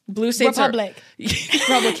 Yeah. Blue states Republic. are...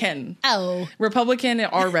 Republican. Oh. Republican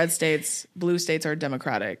are red states. Blue states are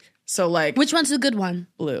Democratic. So like... Which one's the good one?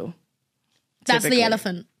 Blue. That's Typically. the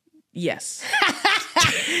elephant. Yes.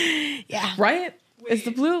 Yeah. Right? Is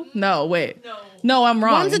the blue? No, wait. No, I'm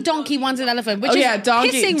wrong. One's a donkey, one's an elephant. Which Oh is yeah,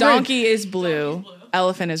 pissing rude. donkey is blue.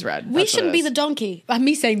 Elephant is red. We shouldn't be the donkey.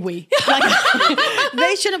 Me saying we. Like,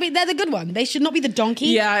 they shouldn't be. They're the good one. They should not be the donkey.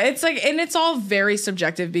 Yeah, it's like, and it's all very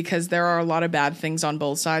subjective because there are a lot of bad things on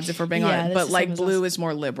both sides if we're being Yeah, honest. that's But the like same as blue us. is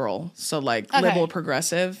more liberal. So like Okay. liberal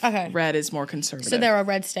progressive. Okay. Red is more conservative. So they're a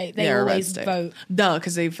red state. They They're a red always state. vote. Duh,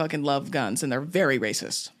 because they fucking love guns and they're very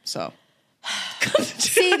racist. So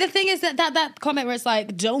See, the thing is that comment where it's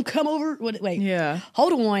like, don't come over. Wait. Yeah.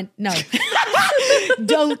 Hold on. No.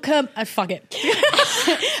 Don't come. Fuck it.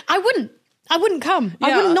 I wouldn't come. I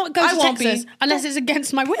Yeah, would not go I to won't Texas be. unless it's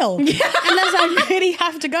against my will. Unless I really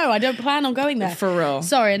have to go. I don't plan on going there. For real.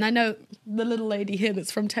 Sorry, and I know the little lady here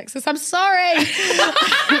that's from Texas. I'm sorry.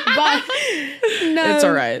 But no. it's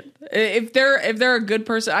all right. If they're a good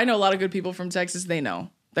person, I know a lot of good people from Texas. They know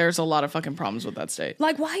there's a lot of fucking problems with that state.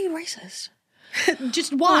 Like, why are you racist?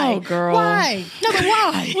 Just why? Oh, girl. Why? No, but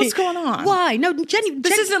why? What's going on? Why? No, genuinely.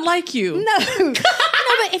 This isn't like you. No. No,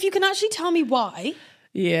 but if you can actually tell me why.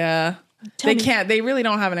 Yeah. They can't. They really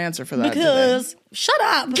don't have an answer for that. Because, shut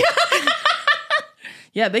up.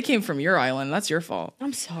 Yeah, they came from your island. That's your fault.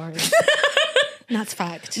 I'm sorry. That's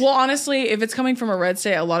fact. Well, honestly, if it's coming from a red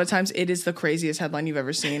state, a lot of times it is the craziest headline you've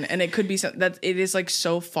ever seen. And it could be that it is like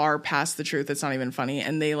so far past the truth, it's not even funny.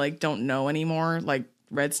 And they like don't know anymore. Like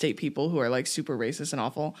red state people who are like super racist and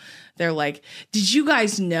awful. They're like, did you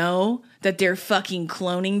guys know that they're fucking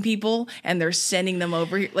cloning people and they're sending them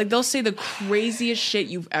over here? Like they'll say the craziest shit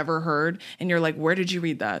you've ever heard. And you're like, where did you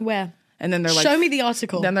read that? Where? And then they're like, show me the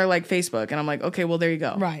article. Then they're like, Facebook. And I'm like, okay, well, there you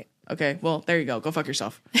go. Right. Okay, well, there you go. Go fuck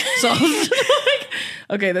yourself. So,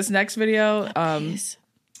 okay, this next video,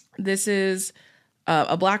 this is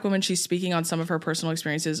a black woman. She's speaking on some of her personal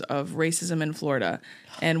experiences of racism in Florida.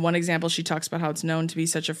 And one example, she talks about how it's known to be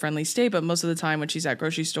such a friendly state, but most of the time when she's at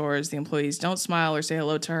grocery stores, the employees don't smile or say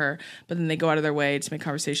hello to her, but then they go out of their way to make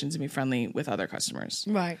conversations and be friendly with other customers.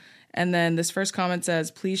 Right. And then this first comment says,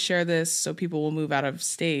 please share this so people will move out of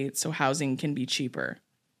state so housing can be cheaper.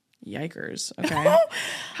 Yikers. Okay.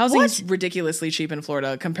 Housing is ridiculously cheap in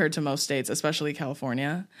Florida compared to most states, especially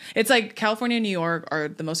California. It's like California and New York are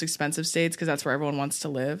the most expensive states because that's where everyone wants to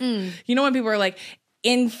live. You know when people are like,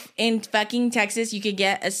 in fucking Texas, you could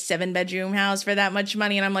get a 7-bedroom house for that much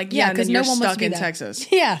money. And I'm like, yeah, and then you're stuck in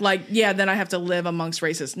Texas. Yeah. Like, yeah, then I have to live amongst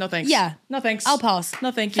racists. No thanks. Yeah. No thanks. I'll pass.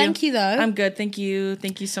 No thank you. Thank you, though. I'm good. Thank you.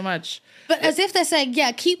 Thank you so much. But as if they're saying,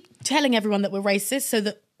 yeah, keep telling everyone that we're racist so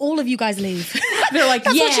that all of you guys leave. They're like,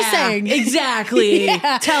 That's yeah, what you're saying. Exactly.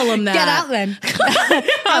 Yeah. Tell them that. Get out then.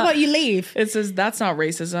 How about you leave? It says, that's not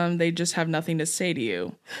racism. They just have nothing to say to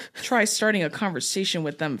you. Try starting a conversation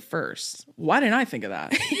with them first. Why didn't I think of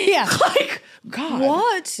that? Yeah. Like, God.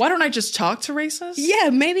 What? Why don't I just talk to racists? Yeah,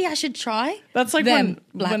 maybe I should try. That's like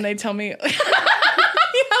when they tell me...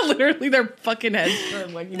 Yeah, literally their fucking heads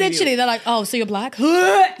turn like literally, they're like, oh, so you're black?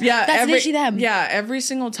 Yeah, that's literally them. Yeah, every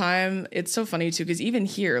single time. It's so funny too, because even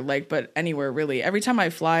here, like, but anywhere really, every time I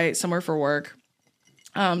fly somewhere for work,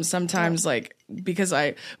 sometimes like, because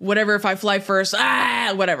if I fly first,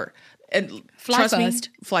 whatever. And fly first.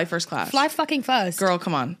 Fly first class. Fly fucking first. Girl,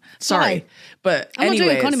 come on. Sorry. Fly. But I'm not doing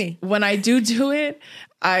anyways, economy. when I do it,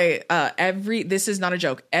 this is not a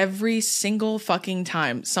joke. Every single fucking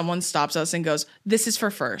time someone stops us and goes, this is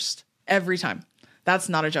for first. Every time. That's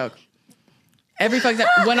not a joke. Every fucking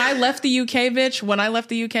time. When I left the UK, bitch,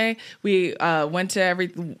 we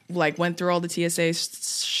went through all the TSA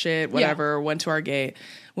shit, whatever, went to our gate.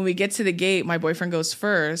 When we get to the gate, my boyfriend goes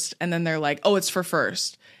first, and then they're like, oh, it's for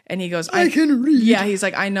first. And he goes, I can read. Yeah, he's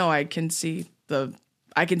like, I know, I can see on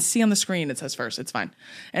the screen it says first. It's fine.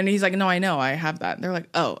 And he's like, no, I know, I have that. And they're like,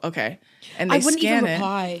 oh, okay. And they wouldn't scan even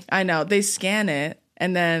reply. I know. They scan it,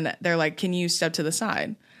 and then they're like, can you step to the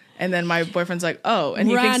side? And then my boyfriend's like, oh, and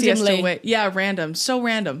he thinks he has to wait. Yeah, random. So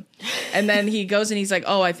random. And then he goes and he's like,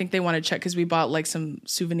 oh, I think they want to check, because we bought like some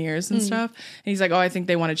souvenirs and stuff. And he's like, oh, I think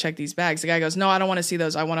they want to check these bags. The guy goes, no, I don't want to see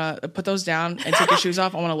those. I want to put those down and take your shoes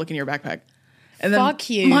off. I want to look in your backpack. And then fuck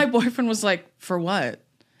you. My boyfriend was like, for what?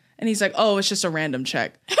 And he's like, oh, it's just a random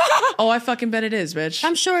check. Oh, I fucking bet it is, bitch.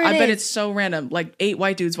 I'm sure I bet it's so random. Like 8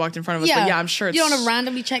 white dudes walked in front of us. But yeah, I'm sure it's... You don't want to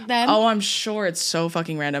randomly check them? Oh, I'm sure it's so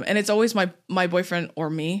fucking random. And it's always my boyfriend or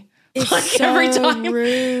me. It's like so every time.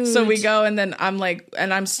 Rude. So we go, and then I'm like,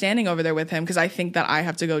 and I'm standing over there with him because I think that I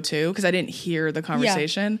have to go too, because I didn't hear the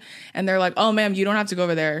conversation. Yeah. And they're like, oh, ma'am, you don't have to go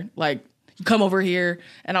over there. Like, come over here.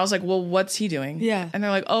 And I was like, well, what's he doing? Yeah. And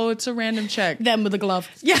they're like, oh, it's a random check. Them with a glove.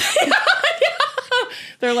 Yeah.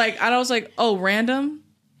 They're like, and I was like, oh, random?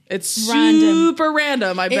 It's super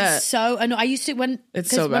random, I bet. It's so annoying. I used to, when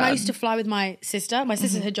I used to fly with my sister's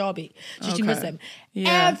hijabi. She's Muslim.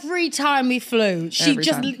 Yeah. Every time we flew, she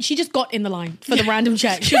just got in the line for the random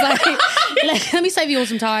check. She was like, let me save you all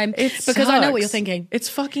some time, because I know what you're thinking. It's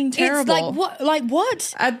fucking terrible. It's like, what? Like,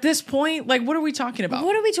 what? At this point, like, what are we talking about?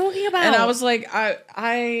 What are we talking about? And I was like,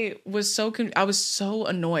 I was so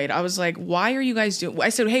annoyed. I was like, why are you guys doing? I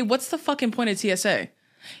said, hey, what's the fucking point of TSA?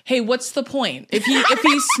 Hey, what's the point? If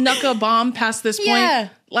he snuck a bomb past this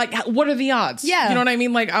point, like, what are the odds? Yeah. You know what I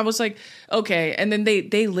mean? Like, I was like, okay. And then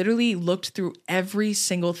they literally looked through every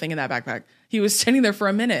single thing in that backpack. He was standing there for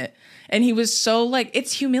a minute, and he was so like,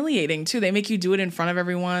 it's humiliating too. They make you do it in front of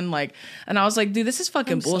everyone. Like, and I was like, dude, this is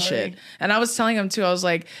fucking bullshit. Sorry. And I was telling him too, I was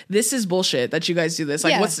like, this is bullshit that you guys do this.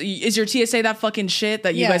 Like, is your TSA that fucking shit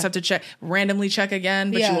that you guys have to randomly check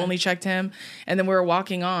again, but you only checked him? And then we were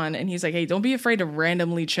walking on, and he's like, hey, don't be afraid to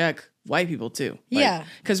randomly check white people too. Like,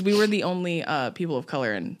 because we were the only people of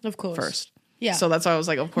color in, of course, first. Yeah. So that's why I was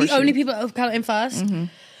like, of course. The only people of color in first? Mm-hmm.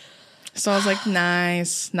 So I was like,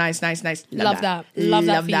 nice. Love that. Love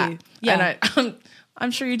that for you. Yeah. And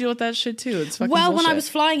I'm sure you deal with that shit too. It's fucking well, bullshit. when I was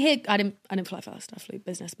flying here, I didn't fly fast. I flew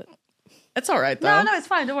business, but it's all right though. No, it's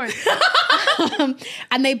fine. Don't worry.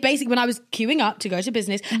 And they basically, when I was queuing up to go to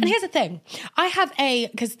business, and here's the thing, I have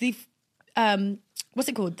because the what's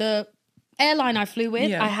it called? The airline I flew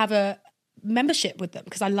with, I have a membership with them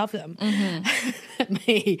because I love them.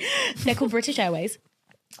 They're called British Airways.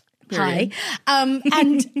 Period. Hi.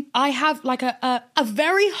 And I have like a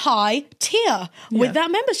very high tier with that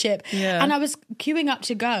membership. Yeah. And I was queuing up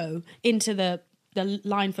to go into the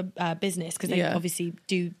line for business because they obviously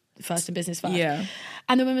do first and business first. Yeah.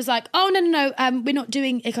 And the woman was like, oh, no, we're not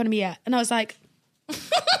doing economy yet. And I was like...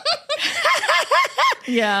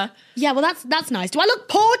 Yeah. Yeah, well, that's nice. Do I look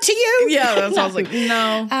poor to you? Yeah, that's I was like,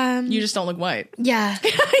 no, you just don't look white. Yeah.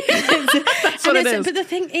 That's what it is. But the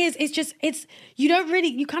thing is, you don't really,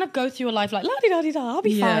 you kind of go through your life like, la-di-da-di-da, I'll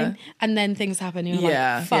be fine. And then things happen and you're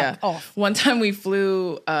like, fuck off. One time we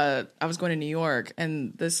flew, I was going to New York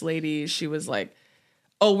and this lady, she was like,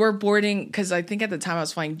 oh, we're boarding, because I think at the time I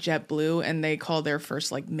was flying JetBlue and they call their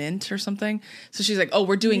first like Mint or something. So she's like, oh,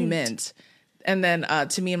 we're doing Mint. And then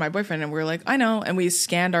to me and my boyfriend, and we were like, I know. And we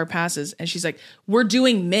scanned our passes. And she's like, we're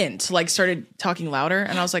doing Mint. Like, started talking louder.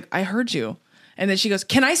 And I was like, I heard you. And then she goes,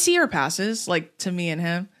 can I see your passes? Like, to me and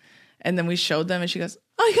him. And then we showed them. And she goes,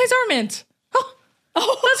 oh, you guys are Mint.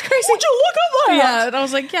 Oh, that's crazy. Would you look at that? Yeah. And I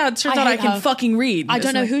was like, yeah, it turns out I can fucking read. I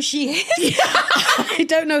don't know who she is. I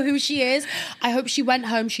don't know who she is. I hope she went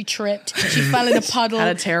home. She tripped. She fell in a puddle.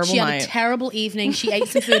 Had a terrible night. She had a terrible evening. She ate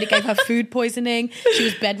some food. It gave her food poisoning. She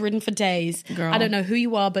was bedridden for days. Girl. I don't know who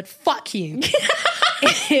you are, but fuck you.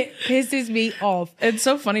 It pisses me off. It's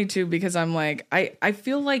so funny too, because I'm like, I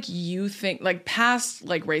feel like you think like past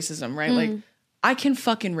like racism, right? Like I can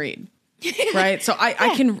fucking read. Right, so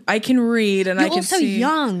I can read, and you're I can also see.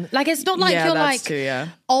 Young. Like it's not like you're like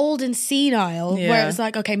old and senile, where it's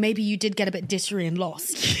like, okay, maybe you did get a bit dittery and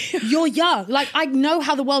lost. You're young. Like I know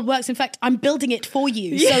how the world works. In fact, I'm building it for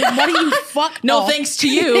you. So why don't you fuck off? No thanks to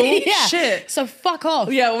you. Shit. So fuck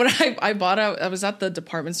off. Yeah, when I was at the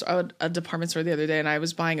department store the other day, and I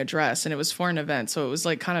was buying a dress, and it was for an event, so it was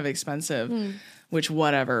like kind of expensive. Which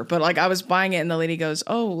whatever, but like I was buying it and the lady goes,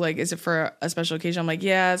 oh, like, is it for a special occasion? I'm like,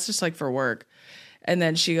 yeah, it's just like for work. And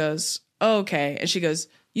then she goes, oh, okay. And she goes,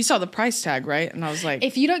 you saw the price tag, right? And I was like,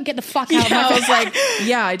 if you don't get the fuck out of my I was like,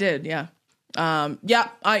 yeah, I did. Yeah.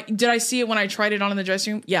 Did I see it when I tried it on in the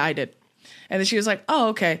dressing room? Yeah, I did. And then she was like, oh,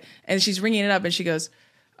 okay. And she's ringing it up and she goes,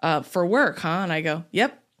 for work, huh? And I go,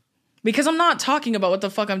 yep. Because I'm not talking about what the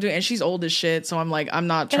fuck I'm doing, and she's old as shit. So I'm like, I'm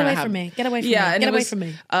not trying to have. Get away from me. And get away from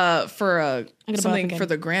me. For something for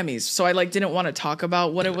the Grammys. So I like didn't want to talk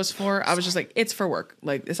about what it was for. I was just like, it's for work.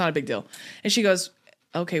 Like it's not a big deal. And she goes,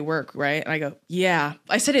 okay, work, right? And I go, yeah.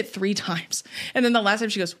 I said it 3 times, and then the last time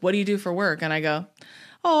she goes, what do you do for work? And I go,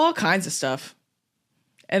 oh, all kinds of stuff.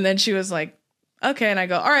 And then she was like, okay, and I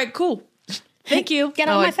go, all right, cool. Thank you. Get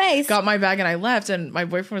out of my face. Got my bag and I left, and my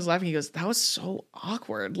boyfriend was laughing. He goes, that was so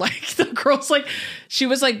awkward. Like the girl's like, she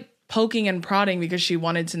was like poking and prodding because she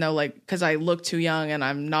wanted to know, like, because I look too young and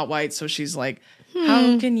I'm not white. So she's like,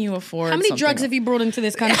 how can you afford How many drugs have you brought into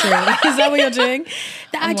this country? Is that what you're doing?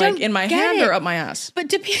 I'm like, in my hand or up my ass? But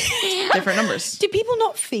different numbers. Do people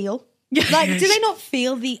not feel? Like, do they not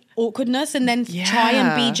feel the awkwardness and then try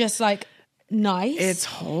and be just like, nice? It's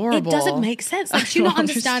horrible. It doesn't make sense. Like, do you not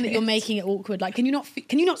understand that you're making it awkward? Like, can you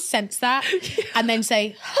not sense that and then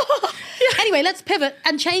say, anyway, let's pivot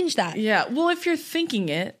and change that? Yeah. Well, if you're thinking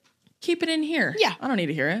it, keep it in here. Yeah. I don't need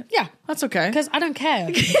to hear it. Yeah. That's okay. Because I don't care.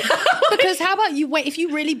 Because how about you wait, if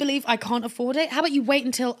you really believe I can't afford it, how about you wait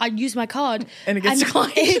until I use my card and it gets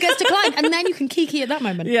declined. It gets declined, and then you can kiki at that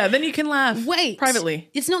moment. Yeah, then you can laugh. Wait. Privately.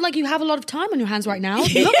 It's not like you have a lot of time on your hands right now.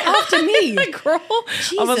 Look after me. Girl.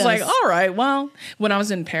 Jesus. I was like, all right, well, when I was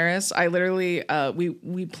in Paris, I literally,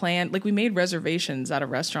 we planned, like we made reservations at a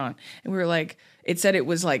restaurant, and we were like, it said it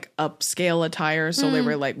was like upscale attire. So they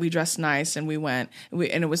were like, we dressed nice and we went, and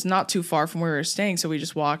it was not too far from where we were staying. So we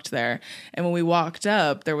just walked there. And when we walked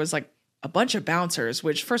up, there was like a bunch of bouncers,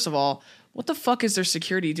 which first of all, what the fuck is their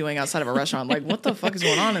security doing outside of a restaurant? Like, what the fuck is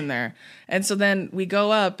going on in there? And so then we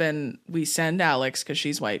go up and we send Alex, because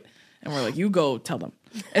she's white. And we're like, you go tell them.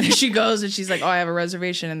 And then she goes and she's like, oh, I have a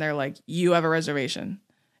reservation. And they're like, you have a reservation?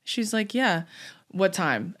 She's like, yeah. What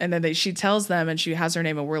time? And then she tells them, and she has her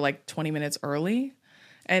name, and we're like 20 minutes early.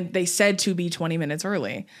 And they said to be 20 minutes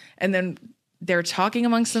early. And then they're talking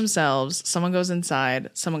amongst themselves. Someone goes inside,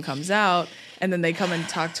 someone comes out, and then they come and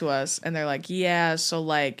talk to us. And they're like, yeah, so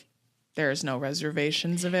like there's no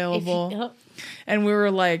reservations available. And we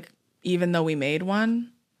were like, even though we made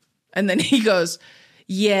one? And then he goes,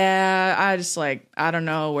 Yeah, I just like, I don't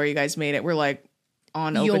know where you guys made it. We're like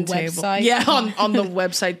on Your Open Table. website? Yeah, on the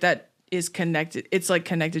website that is connected. It's like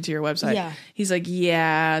connected to your website. Yeah. He's like,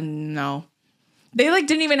 yeah, no. They like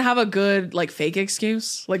didn't even have a good like fake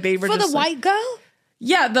excuse. Like they were For just the like, white girl?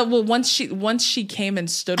 yeah. Once she came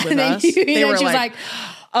and stood with And then us, they were she was like,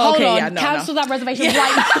 hold okay, on, yeah, no, cancel no. that reservation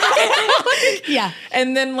right now. Yeah.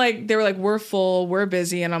 And then like they were like, we're full, we're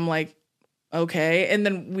busy, and I'm like, okay. And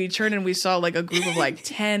then we turned and we saw like a group of like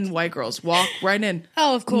 10 white girls walk right in.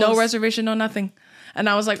 Oh, of course. No reservation, no nothing. And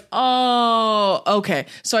I was like, oh, okay.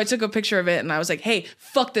 So I took a picture of it and I was like, hey,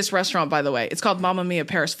 fuck this restaurant, by the way. It's called Mamma Mia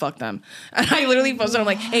Paris, fuck them. And I literally posted, I'm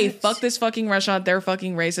like, hey, fuck this fucking restaurant. They're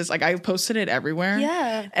fucking racist. Like I posted it everywhere.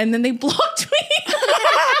 Yeah. And then they blocked me.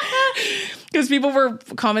 Because people were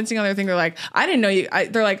commenting on their thing. They're like, I didn't know you.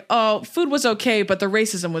 They're like, oh, food was okay, but the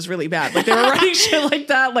racism was really bad. Like they were writing shit like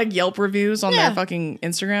that, like Yelp reviews on their fucking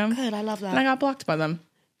Instagram. Good, I love that. And I got blocked by them.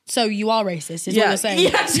 So you are racist, is what you're saying?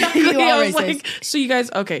 Yeah, exactly. You are I was racist. like, so you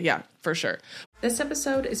guys, okay, yeah, for sure. This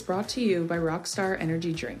episode is brought to you by Rockstar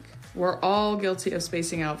Energy Drink. We're all guilty of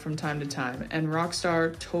spacing out from time to time, and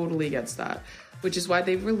Rockstar totally gets that, which is why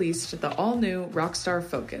they've released the all-new Rockstar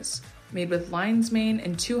Focus, made with lion's mane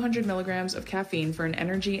and 200 milligrams of caffeine for an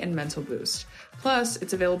energy and mental boost. Plus,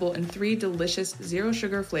 it's available in 3 delicious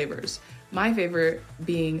zero-sugar flavors, my favorite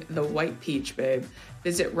being the white peach, babe.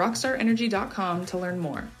 Visit rockstarenergy.com to learn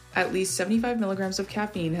more. At least 75 milligrams of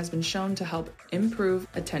caffeine has been shown to help improve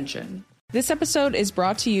attention. This episode is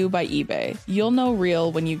brought to you by eBay. You'll know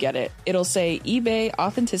real when you get it. It'll say eBay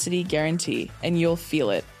Authenticity Guarantee, and you'll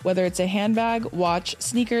feel it. Whether it's a handbag, watch,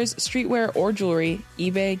 sneakers, streetwear, or jewelry,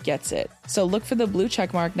 eBay gets it. So look for the blue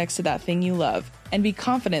checkmark next to that thing you love, and be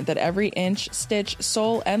confident that every inch, stitch,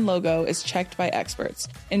 sole, and logo is checked by experts.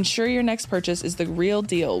 Ensure your next purchase is the real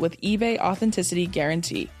deal with eBay Authenticity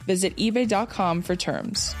Guarantee. Visit ebay.com for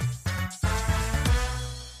terms.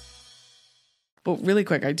 But really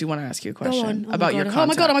quick, I do want to ask you a question about your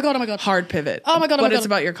content. Oh my god. Hard pivot. Oh my god. But it's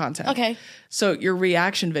about your content. Okay. So your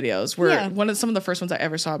reaction videos were some of the first ones I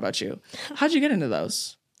ever saw about you. How'd you get into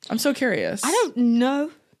those? I'm so curious. I don't know.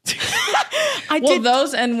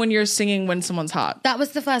 Those and when you're singing when someone's hot. That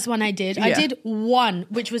was the first one I did. Yeah. I did one,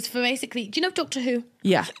 which was for basically, do you know Doctor Who?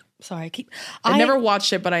 Yeah. Sorry, I never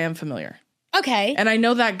watched it, but I am familiar. Okay. And I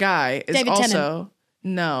know that guy is David also Tennant.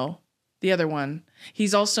 No, the other one.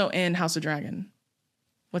 He's also in House of Dragon.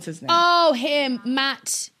 What's his name? Oh, him,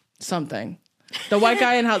 Matt. Something. The white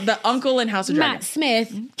guy in the uncle in House of Dragon. Matt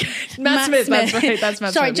Smith. Matt Smith. That's right. That's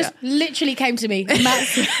Matt Sorry, Smith. just literally came to me. Matt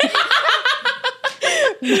Smith.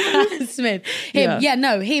 Matt Smith.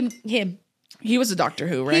 Him. He was a Doctor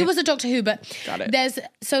Who, right? He was a Doctor Who, but Got it.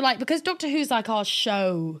 because Doctor Who's like our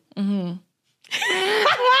show. Mm-hmm.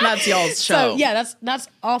 That's y'all's show. So yeah, that's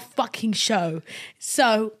our fucking show.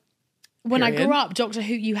 So when I Period. grew up, Doctor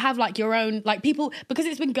Who, you have like your own, like people, because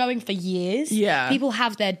it's been going for years. Yeah. People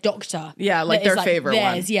have their doctor. Yeah, like that is, their favorite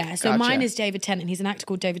theirs, one. Yeah. So Gotcha. mine is David Tennant. He's an actor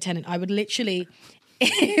called David Tennant. I would literally,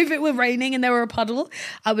 if it were raining and there were a puddle,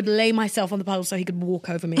 I would lay myself on the puddle so he could walk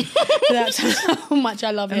over me. That's how much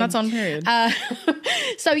I love him. And that's on period.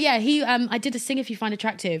 So yeah, I did a Sing If You Find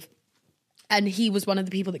Attractive. And he was one of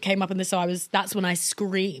the people that came up in this, so that's when I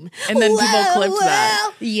scream. And then people clipped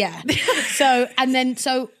that. Yeah. So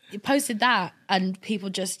posted that, and people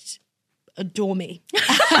just adore me.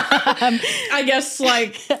 I guess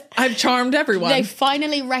like I've charmed everyone. They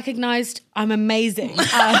finally recognized I'm amazing.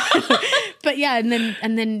 But yeah, and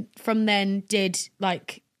then from then did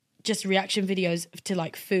like just reaction videos to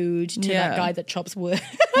like food, to that guy that chops wood.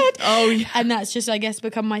 Oh yeah. And that's just, I guess,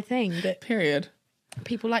 become my thing. That Period.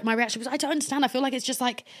 people like my reaction, because I don't understand. I feel like it's just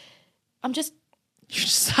like, You're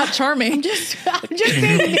just not charming. I'm just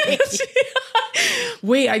being me.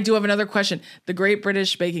 Wait, I do have another question. The Great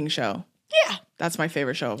British Baking Show. Yeah. That's my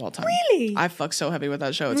favorite show of all time. Really? I fuck so heavy with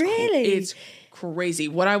that show. It's Really? It's crazy.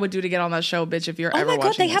 What I would do to get on that show, bitch, if you're Oh ever my god,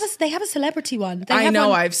 watching they have a celebrity one. They I have know,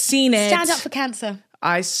 one, I've seen it. Stand Up for Cancer.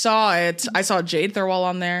 I saw it. I saw Jade Thirlwall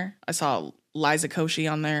on there. I saw Liza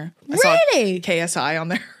Koshy on there. I Really? saw KSI on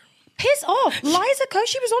there. Piss off. Liza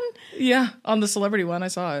Koshy was on. Yeah, on the celebrity one. I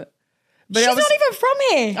saw it. But She's not even from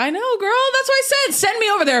here. I know, girl. That's what I said. Send me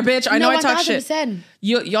over there, bitch. I know I talk shit. 1000%.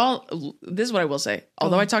 Y'all, this is what I will say.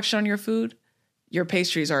 Although I talk shit on your food, your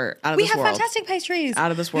pastries are out of We this have world. fantastic pastries.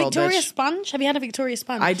 Out of this world, Victoria bitch. Sponge. Have you had a Victoria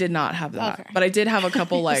Sponge? I did not have that. Okay. But I did have a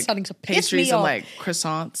couple like starting to piss pastries me and off. like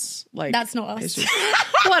croissants. Like That's not us. pastries.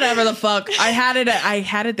 Whatever the fuck. I had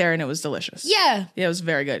it there and it was delicious. Yeah. Yeah, it was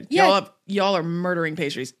very good. Yeah. Y'all have y'all are murdering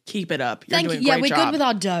pastries. Keep it up. You're Thank you. doing a Yeah, great we're job. good with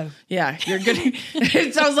our dough. Yeah, you're good.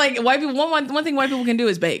 So I was like, white people. One thing white people can do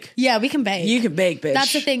is bake. Yeah, we can bake. You can bake, bitch.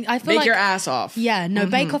 That's the thing. I feel bake like your ass off. Yeah, no,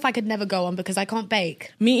 Bake Off I could never go on because I can't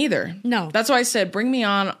bake. Me either. No. That's why I said bring me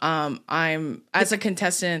on. I'm as a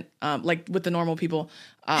contestant, like with the normal people.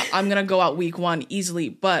 I'm gonna go out week 1 easily,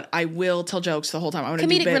 but I will tell jokes the whole time. I'm gonna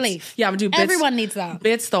do Comedic bits. relief. Yeah, I'm gonna do bits. Everyone needs that.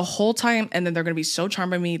 Bits the whole time, and then they're gonna be so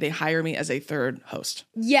charmed by me they hire me as a third host.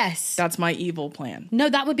 Yes. That's my evil plan. No,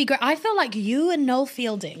 that would be great. I feel like you and Noel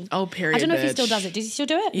Fielding. Oh, period. I don't know if he bitch. still does it. Does he still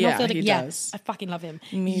do it? Yeah, Noel Fielding? he does. I fucking love him.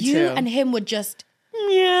 Me you too. and him would just.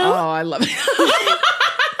 Oh, I love it.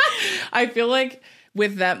 I feel like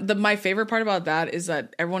with that, my favorite part about that is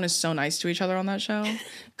that everyone is so nice to each other on that show.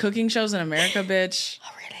 Cooking shows in America, bitch. Oh,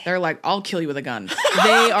 really? They're like, I'll kill you with a gun.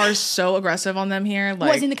 They are so aggressive on them here. Like,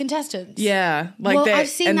 What's in the contestants? yeah, like Well, I've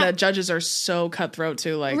seen the that- judges are so cutthroat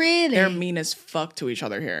too. Like, Really? they're mean as fuck to each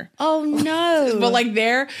other here. Oh no! But like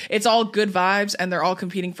there, it's all good vibes, and they're all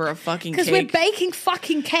competing for a fucking cake. because we're baking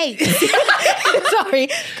fucking cakes. Sorry,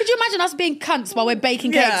 could you imagine us being cunts while we're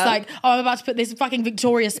baking cakes? Yeah. Like, oh, I'm about to put this fucking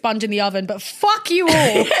Victoria sponge in the oven, but fuck you all.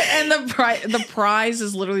 And the prize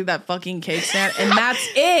is literally that fucking cake stand, and that's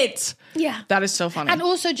it. Yeah. That is so funny. And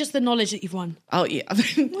also just the knowledge that you've won. Oh yeah,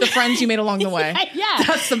 the friends you made along the way. Yeah,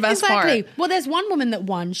 that's the best exactly. part. Well, there's one woman that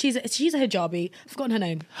won. She's a hijabi. I've forgotten her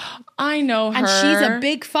name. I know her, And she's a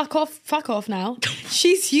big fuck off now.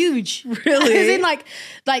 She's huge. Really? As in like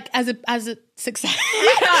as a success.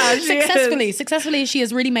 Yeah, she Successfully, she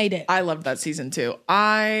has really made it. I loved that season too.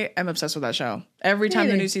 I am obsessed with that show. Every time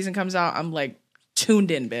the Really? new season comes out, I'm like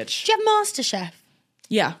tuned in, bitch. Do you have MasterChef?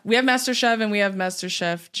 Yeah, we have MasterChef and we have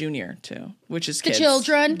MasterChef Junior too, which is The kids.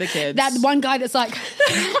 children. The kids. That one guy that's like,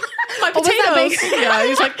 my was that potatoes. big? Yeah,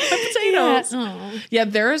 he's like my potatoes. Yeah. Yeah,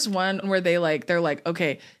 there is one where they're like,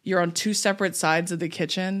 okay, you're on 2 separate sides of the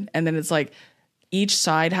kitchen, and then it's like each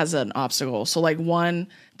side has an obstacle. So like one,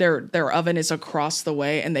 their oven is across the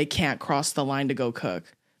way, and they can't cross the line to go cook.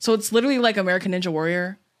 So it's literally like American Ninja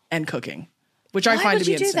Warrior and cooking, which I why find would to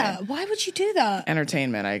be you do insane. that? Why would you do that?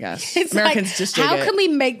 Entertainment, I guess. It's Americans like, just dig how it. can we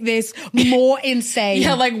make this more insane?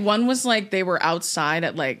 Yeah, like one was like they were outside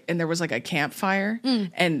at like, and there was like a campfire,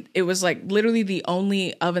 and it was like literally the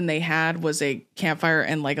only oven they had was a campfire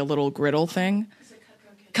and like a little griddle thing.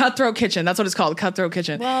 Cutthroat Kitchen, that's what it's called, Cutthroat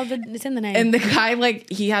Kitchen. Well, it's in the name. And the guy, like,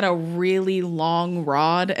 he had a really long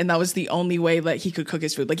rod, and that was the only way that he could cook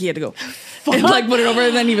his food. Like, he had to go and like put it over,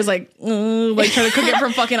 and then he was like trying to cook it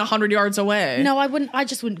from fucking 100 yards away. No, I wouldn't. I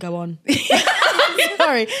just wouldn't go on.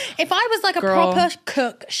 Sorry. If I was like a Girl. proper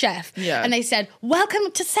cook chef, Yeah. and they said,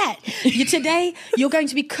 "Welcome to set. Today you're going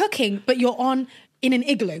to be cooking, but you're on in an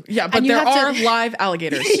igloo." Yeah, but and you there have are live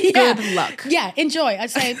alligators. Yeah. Good luck. Yeah, enjoy.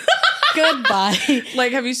 I'd say goodbye.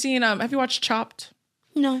 Like, have you watched Chopped?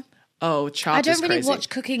 No, Oh, Chopped I don't is really crazy. watch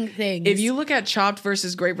cooking things. If you look at Chopped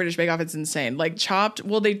versus Great British Bake Off, it's insane. Like Chopped,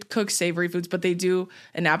 well, they cook savory foods, but they do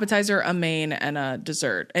an appetizer, a main, and a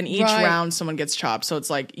dessert. And each Right. round, someone gets chopped. So it's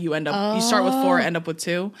like you start with 4, end up with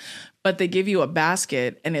 2. But they give you a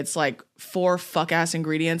basket, and it's like 4 fuck-ass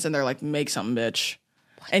ingredients, and they're like, make something, bitch.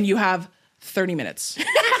 And you have 30 minutes.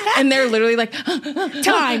 And they're literally like,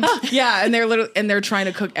 time. yeah, and they're trying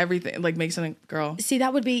to cook everything, like make something, girl. See,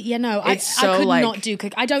 that would be I so, could like- not do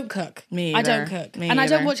cook. I don't cook. Me I don't either. cook, Me and I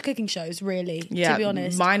don't either. watch cooking shows really. Yeah, to be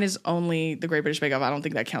honest. mine is only the Great British Bake Off. I don't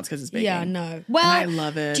think that counts because it's baking. Yeah, no. Well, I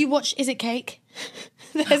love it. Do you watch Is It Cake?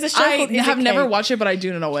 There's a show I called Is have It never Cake? watched it, but I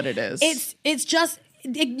do know what it is. It's just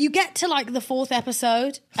you get to like the 4th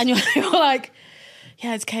episode and you're like,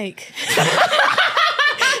 yeah, it's cake.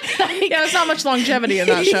 yeah, there's not much longevity in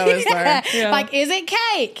that show, is there? Yeah. Yeah. Like, is it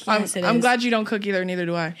cake? Yes, it I'm is. glad you don't cook either. Neither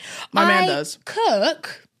do I. My man does.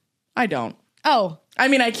 Cook. I don't. Oh, I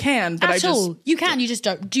mean, I can, but I at just all. You can, you just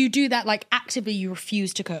don't. Do you do that like actively? You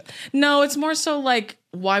refuse to cook. no. It's more so like,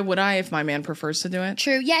 why would I if my man prefers to do it?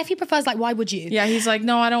 True. Yeah, if he prefers, like, why would you? Yeah, he's like,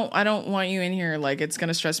 no, I don't want you in here. Like, it's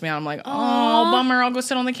gonna stress me out. I'm like, oh, bummer. I'll go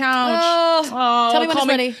sit on the couch. Oh, tell me when it's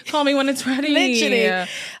ready. Call me when it's ready. Literally. Yeah.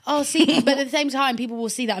 Oh, see, but at the same time, people will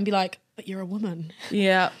see that and be like, but you're a woman.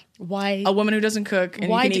 Yeah. Why? A woman who doesn't cook and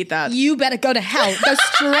Why you can eat that. You better go to hell. Go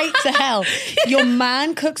straight to hell. Your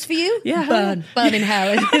man cooks for you? Yeah. Burn in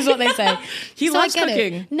hell is what they say. He So I loves get it.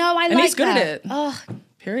 cooking. No, I And like he's good at that. it. Oh,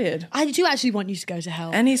 Period. I do actually want you to go to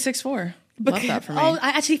hell. And he's 6'4". Love that for me. Oh, I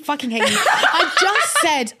actually fucking hate you. I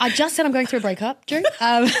just said I'm going through a breakup, Drew.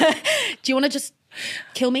 Do you want to just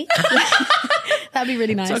kill me? That'd be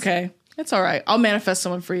really nice. It's okay. It's all right. I'll manifest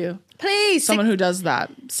someone for you. Please. Someone who does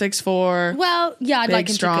that. 6'4". Well, yeah, I'd big, like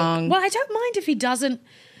him strong. to cook. Well, I don't mind if he doesn't.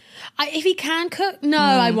 If he can cook, no,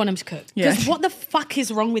 I want him to cook. Yeah. Because what the fuck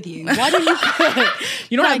is wrong with you? Why don't you cook?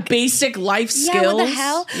 You don't have basic life skills? Yeah, what the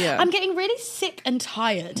hell? Yeah. I'm getting really sick and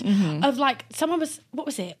tired of like, what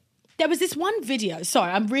was it? There was this one video.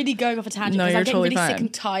 Sorry, I'm really going off a tangent No, because you're I'm getting totally really fine. sick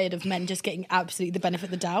and tired of men just getting absolutely the benefit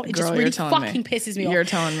of the doubt. It Girl, just you're really telling fucking me. pisses me off. You're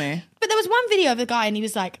telling me. But there was one video of a guy and he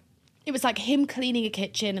was like, it was like him cleaning a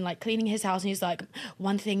kitchen and like cleaning his house. And he's like,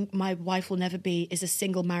 one thing my wife will never be is a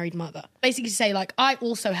single married mother. Basically to say like, I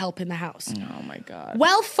also help in the house. Oh my God.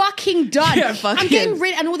 Well fucking done. Yeah, fucking. I'm getting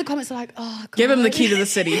rid, and all the comments are like, oh God. Give him the key to the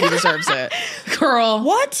city. He deserves it. Girl.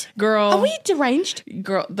 What? Girl. Are we deranged?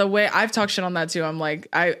 Girl, the way I've talked shit on that too, I'm like,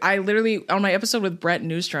 I literally, on my episode with Brett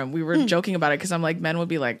Newstrom, we were joking about it because I'm like, men would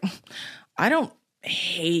be like, I don't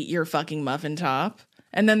hate your fucking muffin top.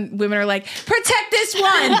 And then women are like, protect this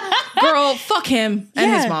one. Girl, fuck him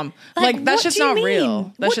and his mom. Like that's what just do you not mean?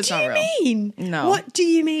 real. That's what just do not you real. mean? No. What do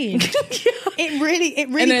you mean? It really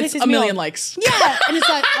And pisses it's a me million off. likes. Yeah, and it's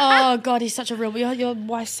like, oh God, he's such a real. Your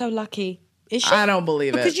wife's so lucky. Is she? I don't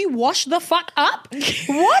believe because it. you wash the fuck up.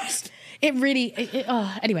 What? It really.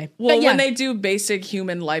 Anyway. Well, But yeah. when they do basic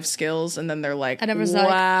human life skills and then they're like, And everyone's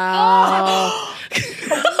wow.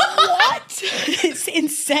 what? It's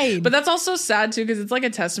insane. But that's also sad too because it's like a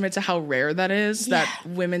testament to how rare that is that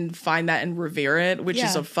women find that and revere it, which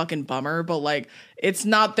is Yeah. a fucking bummer. But like, it's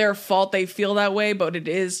not their fault they feel that way, but it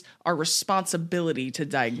is our responsibility to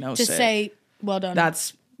diagnose to it. say, well done.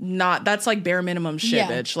 That's like bare minimum shit, Yeah.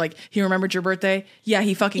 bitch. Like, he remembered your birthday? Yeah,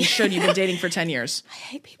 he fucking should. You've been dating for 10 years. I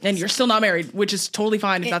hate people. And you're still not married, which is totally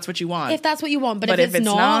fine if that's what you want. If that's what you want, but, But if if it's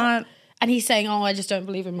not- and he's saying, "Oh, I just don't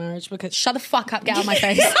believe in marriage," because shut the fuck up, get out of my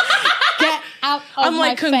face, get out of I'm my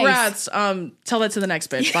like, face. congrats. Tell that to the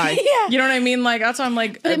next bitch. Bye. Yeah. You know what I mean? Like, that's why I'm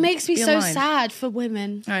like, But it makes me be so aligned. sad for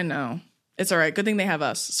women. I know. It's all right. Good thing they have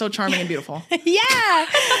us. So charming and beautiful. Yeah,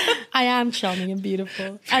 I am charming and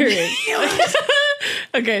beautiful. Period.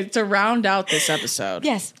 Okay, to round out this episode,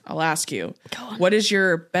 Yes. I'll ask you, Go on. what is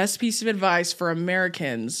your best piece of advice for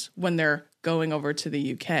Americans when they're going over to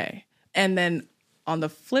the UK? And then on the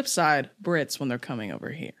flip side, Brits when they're coming over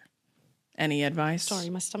here. Any advice? Sorry,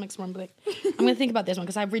 my stomach's rumbling. I'm going to think about this one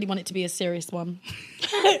because I really want it to be a serious one.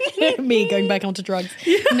 Me going back onto drugs.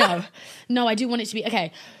 Yeah. No, I do want it to be.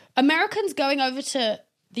 Okay, Americans going over to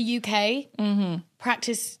the UK,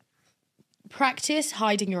 practice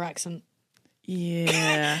hiding your accent.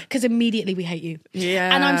 Yeah. Because immediately we hate you.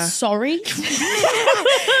 Yeah. And I'm sorry.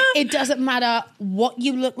 It doesn't matter what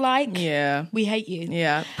you look like. Yeah. We hate you.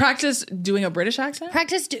 Yeah. Practice doing a British accent?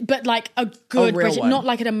 But like a good real British, one. not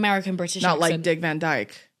like an American British Not accent. like Dick Van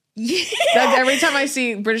Dyke. Yeah. Every time I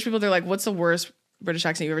see British people, they're like, what's the worst British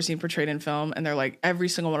accent you've ever seen portrayed in film? And they're like, every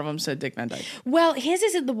single one of them said Dick Van Dyke. Well, his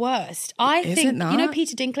isn't the worst. I Is think, it not? you know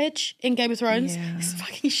Peter Dinklage in Game of Thrones? Yeah. It's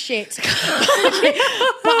fucking shit.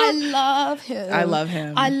 But I love him. I love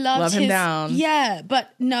him. I Love him his, down. Yeah, but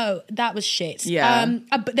no, that was shit. Yeah.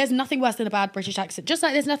 But there's nothing worse than a bad British accent. Just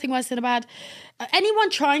like there's nothing worse than a bad... anyone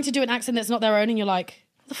trying to do an accent that's not their own and you're like,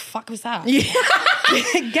 what the fuck was that? Yeah.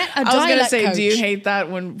 Get a dialect I was going to say, coach. do you hate that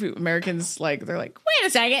when Americans, like, they're like, wait a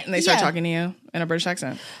second, and they start Yeah. talking to you in a British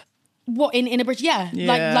accent? What, in a British... Yeah.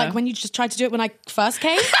 Yeah. Like when you just tried to do it when I first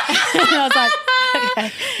came. And I was like,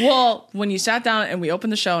 okay. Well, when you sat down and we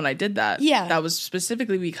opened the show and I did that, Yeah. that was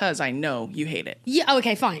specifically because I know you hate it. Yeah, oh,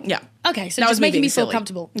 okay, fine. Yeah. Okay, so That was just me making being me feel silly.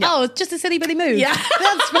 comfortable. Yeah. Oh, it's just a silly billy move. Yeah.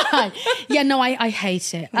 That's fine. Yeah, no, I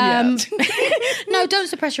hate it. Yeah. No, don't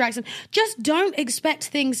suppress your accent. Just don't expect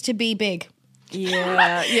things to be big.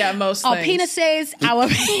 Yeah. Yeah, most Our things. penises, our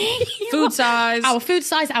Food size. our food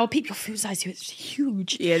size, our people. Your food size is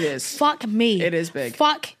huge. Yeah, it is. Fuck me. It is big.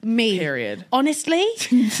 Fuck me. Period. Honestly.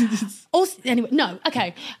 Also, anyway, no.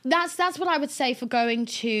 Okay, that's what I would say for going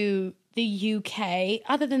to the UK.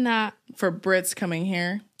 Other than that, For Brits coming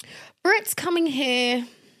here, Brits coming here.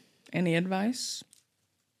 any advice?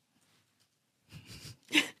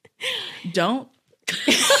 Don't.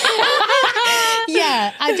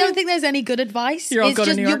 Yeah, I don't think there's any good advice. You're all It's go to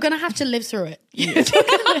just New you're York? gonna have to live through it.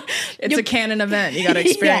 It's a canon event. You got to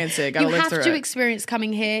experience it. Got to You live have through to it. experience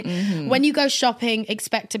coming here. When you go shopping,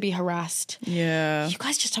 expect to be harassed. Yeah. You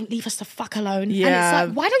guys just don't leave us the fuck alone. Yeah.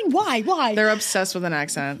 And it's like, why? They're obsessed with an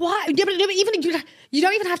accent. Why? Yeah, but even you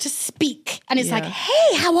don't even have to speak. And it's Yeah. like,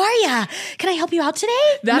 hey, how are ya? Can I help you out today?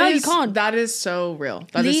 No, you can't. That is so real.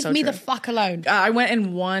 That is Leave so me true. the fuck alone. I went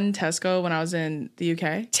in one Tesco when I was in the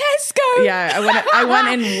UK. Tesco. Yeah, I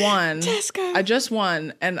went in one. Tesco. I just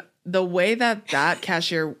won, and the way that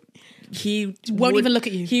cashier he Won't even look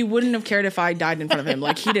at you. He wouldn't have cared if I died in front of him.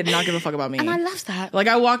 Like, he did not give a fuck about me. And I love that. Like,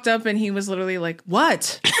 I walked up and he was literally like,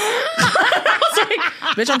 what? I was like,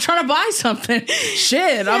 bitch, I'm trying to buy something.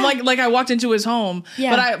 Shit. I'm like I walked into his home.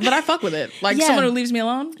 Yeah. But I fuck with it. Like, someone who leaves me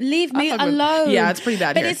alone. Leave me I fuck with it. alone. Yeah, it's pretty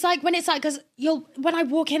bad But here. it's like, because when I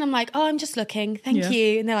walk in, I'm like, oh, I'm just looking. Thank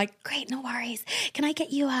you. And they're like, great, no worries. Can I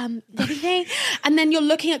get you anything? And then you're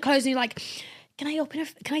looking at clothes and you're like, can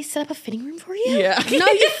I set up a fitting room for you? Yeah. No,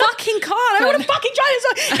 you fucking can't. I want to fucking try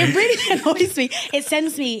this. It really annoys me. It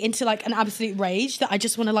sends me into like an absolute rage that I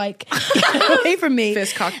just want to like get away from me.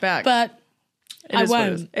 Fist cocked back. But I what it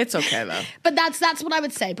won't. is. It's okay though. But that's what I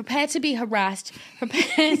would say. Prepare to be harassed.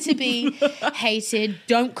 Prepare to be hated.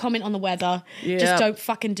 Don't comment on the weather. Yeah. Just don't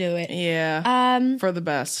fucking do it. Yeah. For the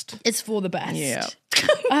best. It's for the best. Yeah.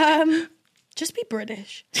 Just be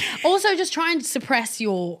British. Also, just try and suppress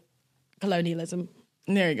your colonialism.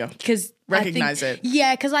 There you go. Because recognize it.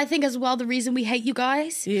 Yeah, because I think as well the reason we hate you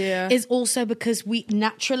guys is also because we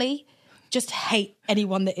naturally just hate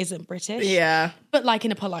anyone that isn't British. Yeah. But like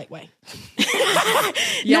in a polite way.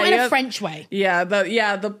 Not in a French way. Yeah,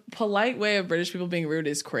 the polite way of British people being rude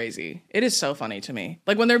is crazy. It is so funny to me.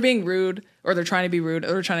 Like when they're being rude or they're trying to be rude or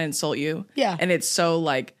they're trying to insult you. Yeah. And it's so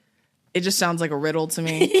like, it just sounds like a riddle to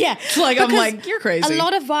me. Yeah. Like, I'm like, you're crazy. A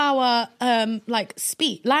lot of our like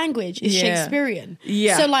language is Shakespearean.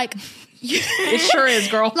 Yeah. So like... It sure is,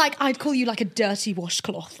 girl. Like I'd call you like a dirty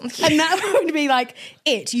washcloth, and that would be like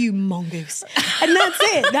you mongoose, and that's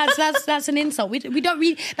it. That's an insult. We don't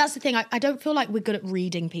read. That's the thing. I don't feel like we're good at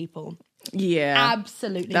reading people. Yeah,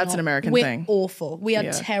 Absolutely. That's not. an American We're thing. Awful. We are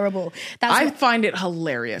terrible. I find it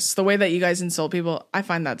hilarious the way that you guys insult people. I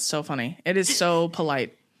find that so funny. It is so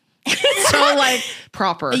polite. So like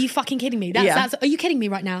proper. Are you fucking kidding me? Are you kidding me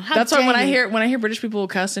right now? That's why when I hear British people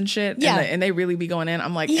cuss and shit, and they really be going in,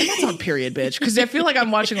 I'm like, and that's on period, bitch, because I feel like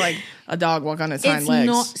I'm watching like a dog walk on its hind legs.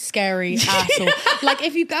 It's not scary at all. Like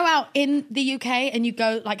if you go out in the UK and you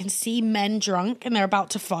go like and see men drunk and they're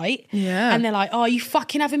about to fight, and they're like, oh, are you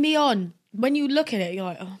fucking having me on? When you look at it, you're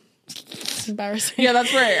like, oh, it's embarrassing. Yeah,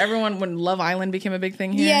 that's where everyone, when Love Island became a big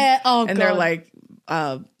thing here. Yeah, oh, and God. they're like,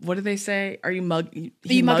 what did they say? Are you mugging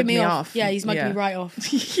me off? Yeah, he's mugged me right off.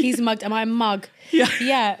 He's mugged. Am I a mug? Yeah.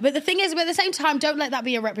 Yeah. But the thing is, but at the same time, don't let that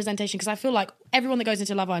be a representation, because I feel like everyone that goes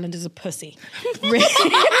into Love Island is a pussy. Really?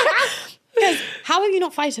 Because how are you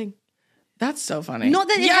not fighting? That's so funny. Not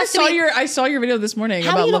that it has to be, I saw your video this morning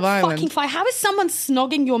how about are you Love not Island. fucking fight? How is someone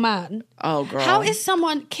snogging your man? Oh, girl. How is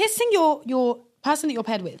someone kissing your person that you're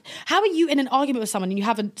paired with? How are you in an argument with someone and you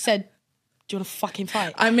haven't said, do you want to fucking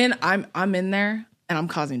fight? I'm in there. And I'm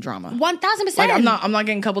causing drama. 1000%. Like I'm not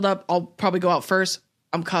getting coupled up. I'll probably go out first.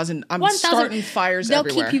 I'm starting fires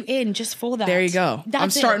everywhere. They'll keep you in just for that. There you go. That's I'm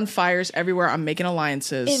starting fires everywhere. I'm making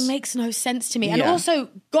alliances. It makes no sense to me. And also,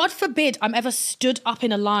 God forbid I'm ever stood up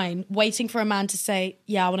in a line waiting for a man to say,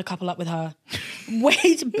 yeah, I want to couple up with her.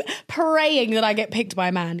 Praying that I get picked by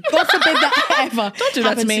a man. God forbid that ever. Don't do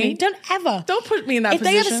that to me. Don't ever. Don't put me in that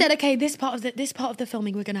position. If they ever said, okay, this part of the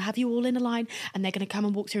filming, we're going to have you all in a line and they're going to come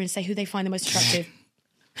and walk through and say who they find the most attractive.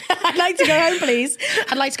 I'd like to go home, please.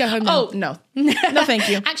 I'd like to go home now. Oh, no. No, thank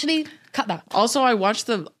you. Actually, cut that. Also, I watched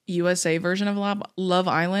the USA version of Love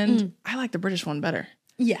Island. I like the British one better.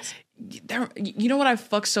 Yes. You know what I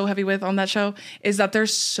fuck so heavy with on that show? Is that they're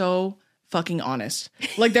so fucking honest.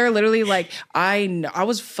 Like they're literally like, I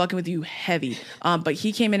was fucking with you heavy, but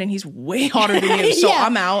he came in and he's way hotter than you, so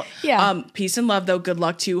I'm out. Yeah. Peace and love though. Good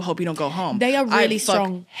luck to you. Hope you don't go home. They are really I fuck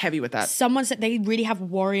strong. heavy with that. Someone said they really have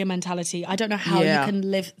warrior mentality. I don't know how you can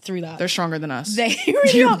live through that. They're stronger than us. They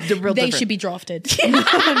really are. They're real they different. should be drafted.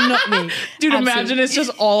 Not me. Dude, Absolutely. imagine it's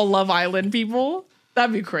just all Love Island people.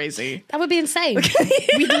 That'd be crazy. That would be insane.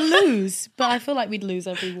 We'd lose, but I feel like we'd lose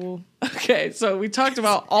every war. Okay, so we talked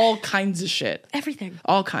about all kinds of shit. Everything.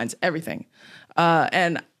 All kinds, everything.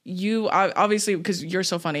 And you, obviously, because you're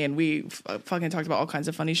so funny and we fucking talked about all kinds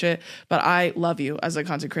of funny shit, but I love you as a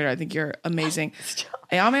content creator. I think you're amazing.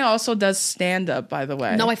 Ayamé also does stand-up, by the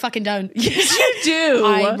way. No, I fucking don't. Yes, you do.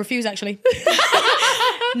 I refuse, actually.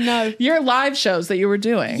 No. Your live shows that you were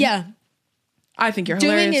doing. Yeah. I think you're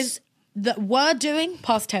hilarious. Doing is... that were doing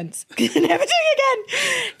past tense. Never doing again.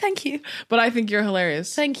 Thank you. But I think you're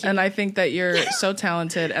hilarious. Thank you. And I think that you're so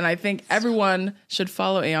talented. And I think everyone should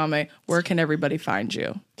follow Ayamé. Where can everybody find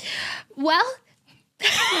you? Well,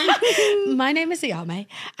 my name is Ayamé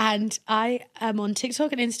and I am on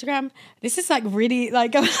TikTok and Instagram. This is like really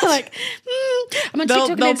like, I'm like, I'm on TikTok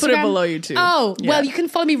and Instagram. They'll put it below you too. Oh, yeah. Well, you can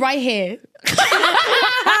follow me right here.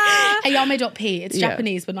 Ayame.p. It's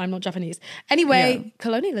Japanese, but I'm not Japanese. Anyway,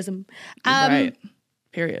 colonialism. Right.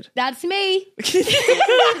 Period. That's me.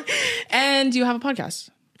 And you have a podcast.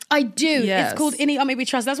 I do. Yes. It's called In It or Maybe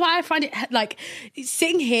Trust. That's why I find it like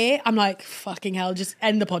sitting here, I'm like, fucking hell, just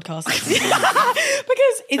end the podcast.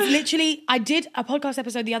 Because it's literally, I did a podcast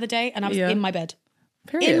episode the other day and I was in my bed.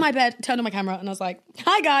 Period. In my bed, turned on my camera and I was like,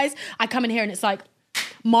 hi guys. I come in here and it's like,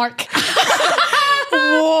 Mark.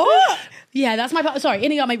 What? Yeah, that's my sorry,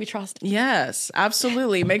 In It or Maybe Trust. Yes,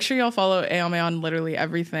 absolutely. Make sure y'all follow Ayamé on literally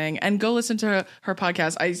everything and go listen to her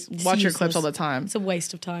podcast. I watch her clips all the time. It's a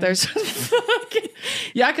waste of time. There's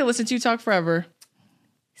yeah, I can listen to you talk forever.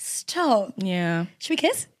 Stop. Yeah. Should we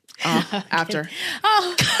kiss? After.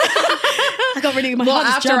 Oh, I got really my Well,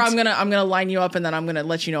 heart after jumped. I'm gonna line you up and then I'm gonna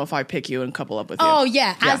let you know if I pick you and couple up with you. Oh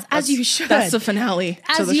yeah, as you should. That's the finale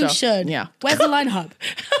to the As you show. should. Yeah. Where's the line hub?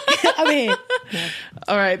 Over here.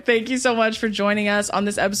 All right. Thank you so much for joining us on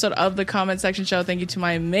this episode of the Comment Section Show. Thank you to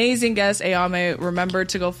my amazing guest, Ayamé. Remember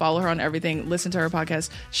to go follow her on everything. Listen to her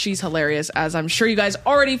podcast. She's hilarious, as I'm sure you guys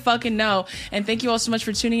already fucking know. And thank you all so much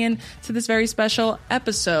for tuning in to this very special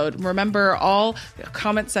episode. Remember, all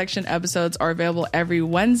Comment Section episodes are available every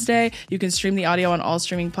Wednesday. You can stream the audio on all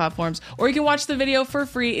streaming platforms, or you can watch the video for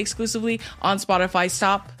free exclusively on Spotify.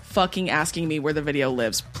 Stop fucking asking me where the video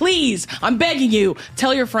lives. Please, I'm begging you,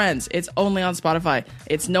 tell your friends. It's only on Spotify.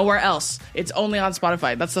 It's nowhere else. It's only on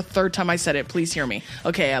Spotify. That's the third time I said it. Please hear me.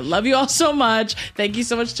 Okay, I love you all so much. Thank you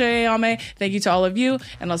so much to Ayamé. Thank you to all of you,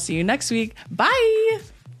 and I'll see you next week. Bye.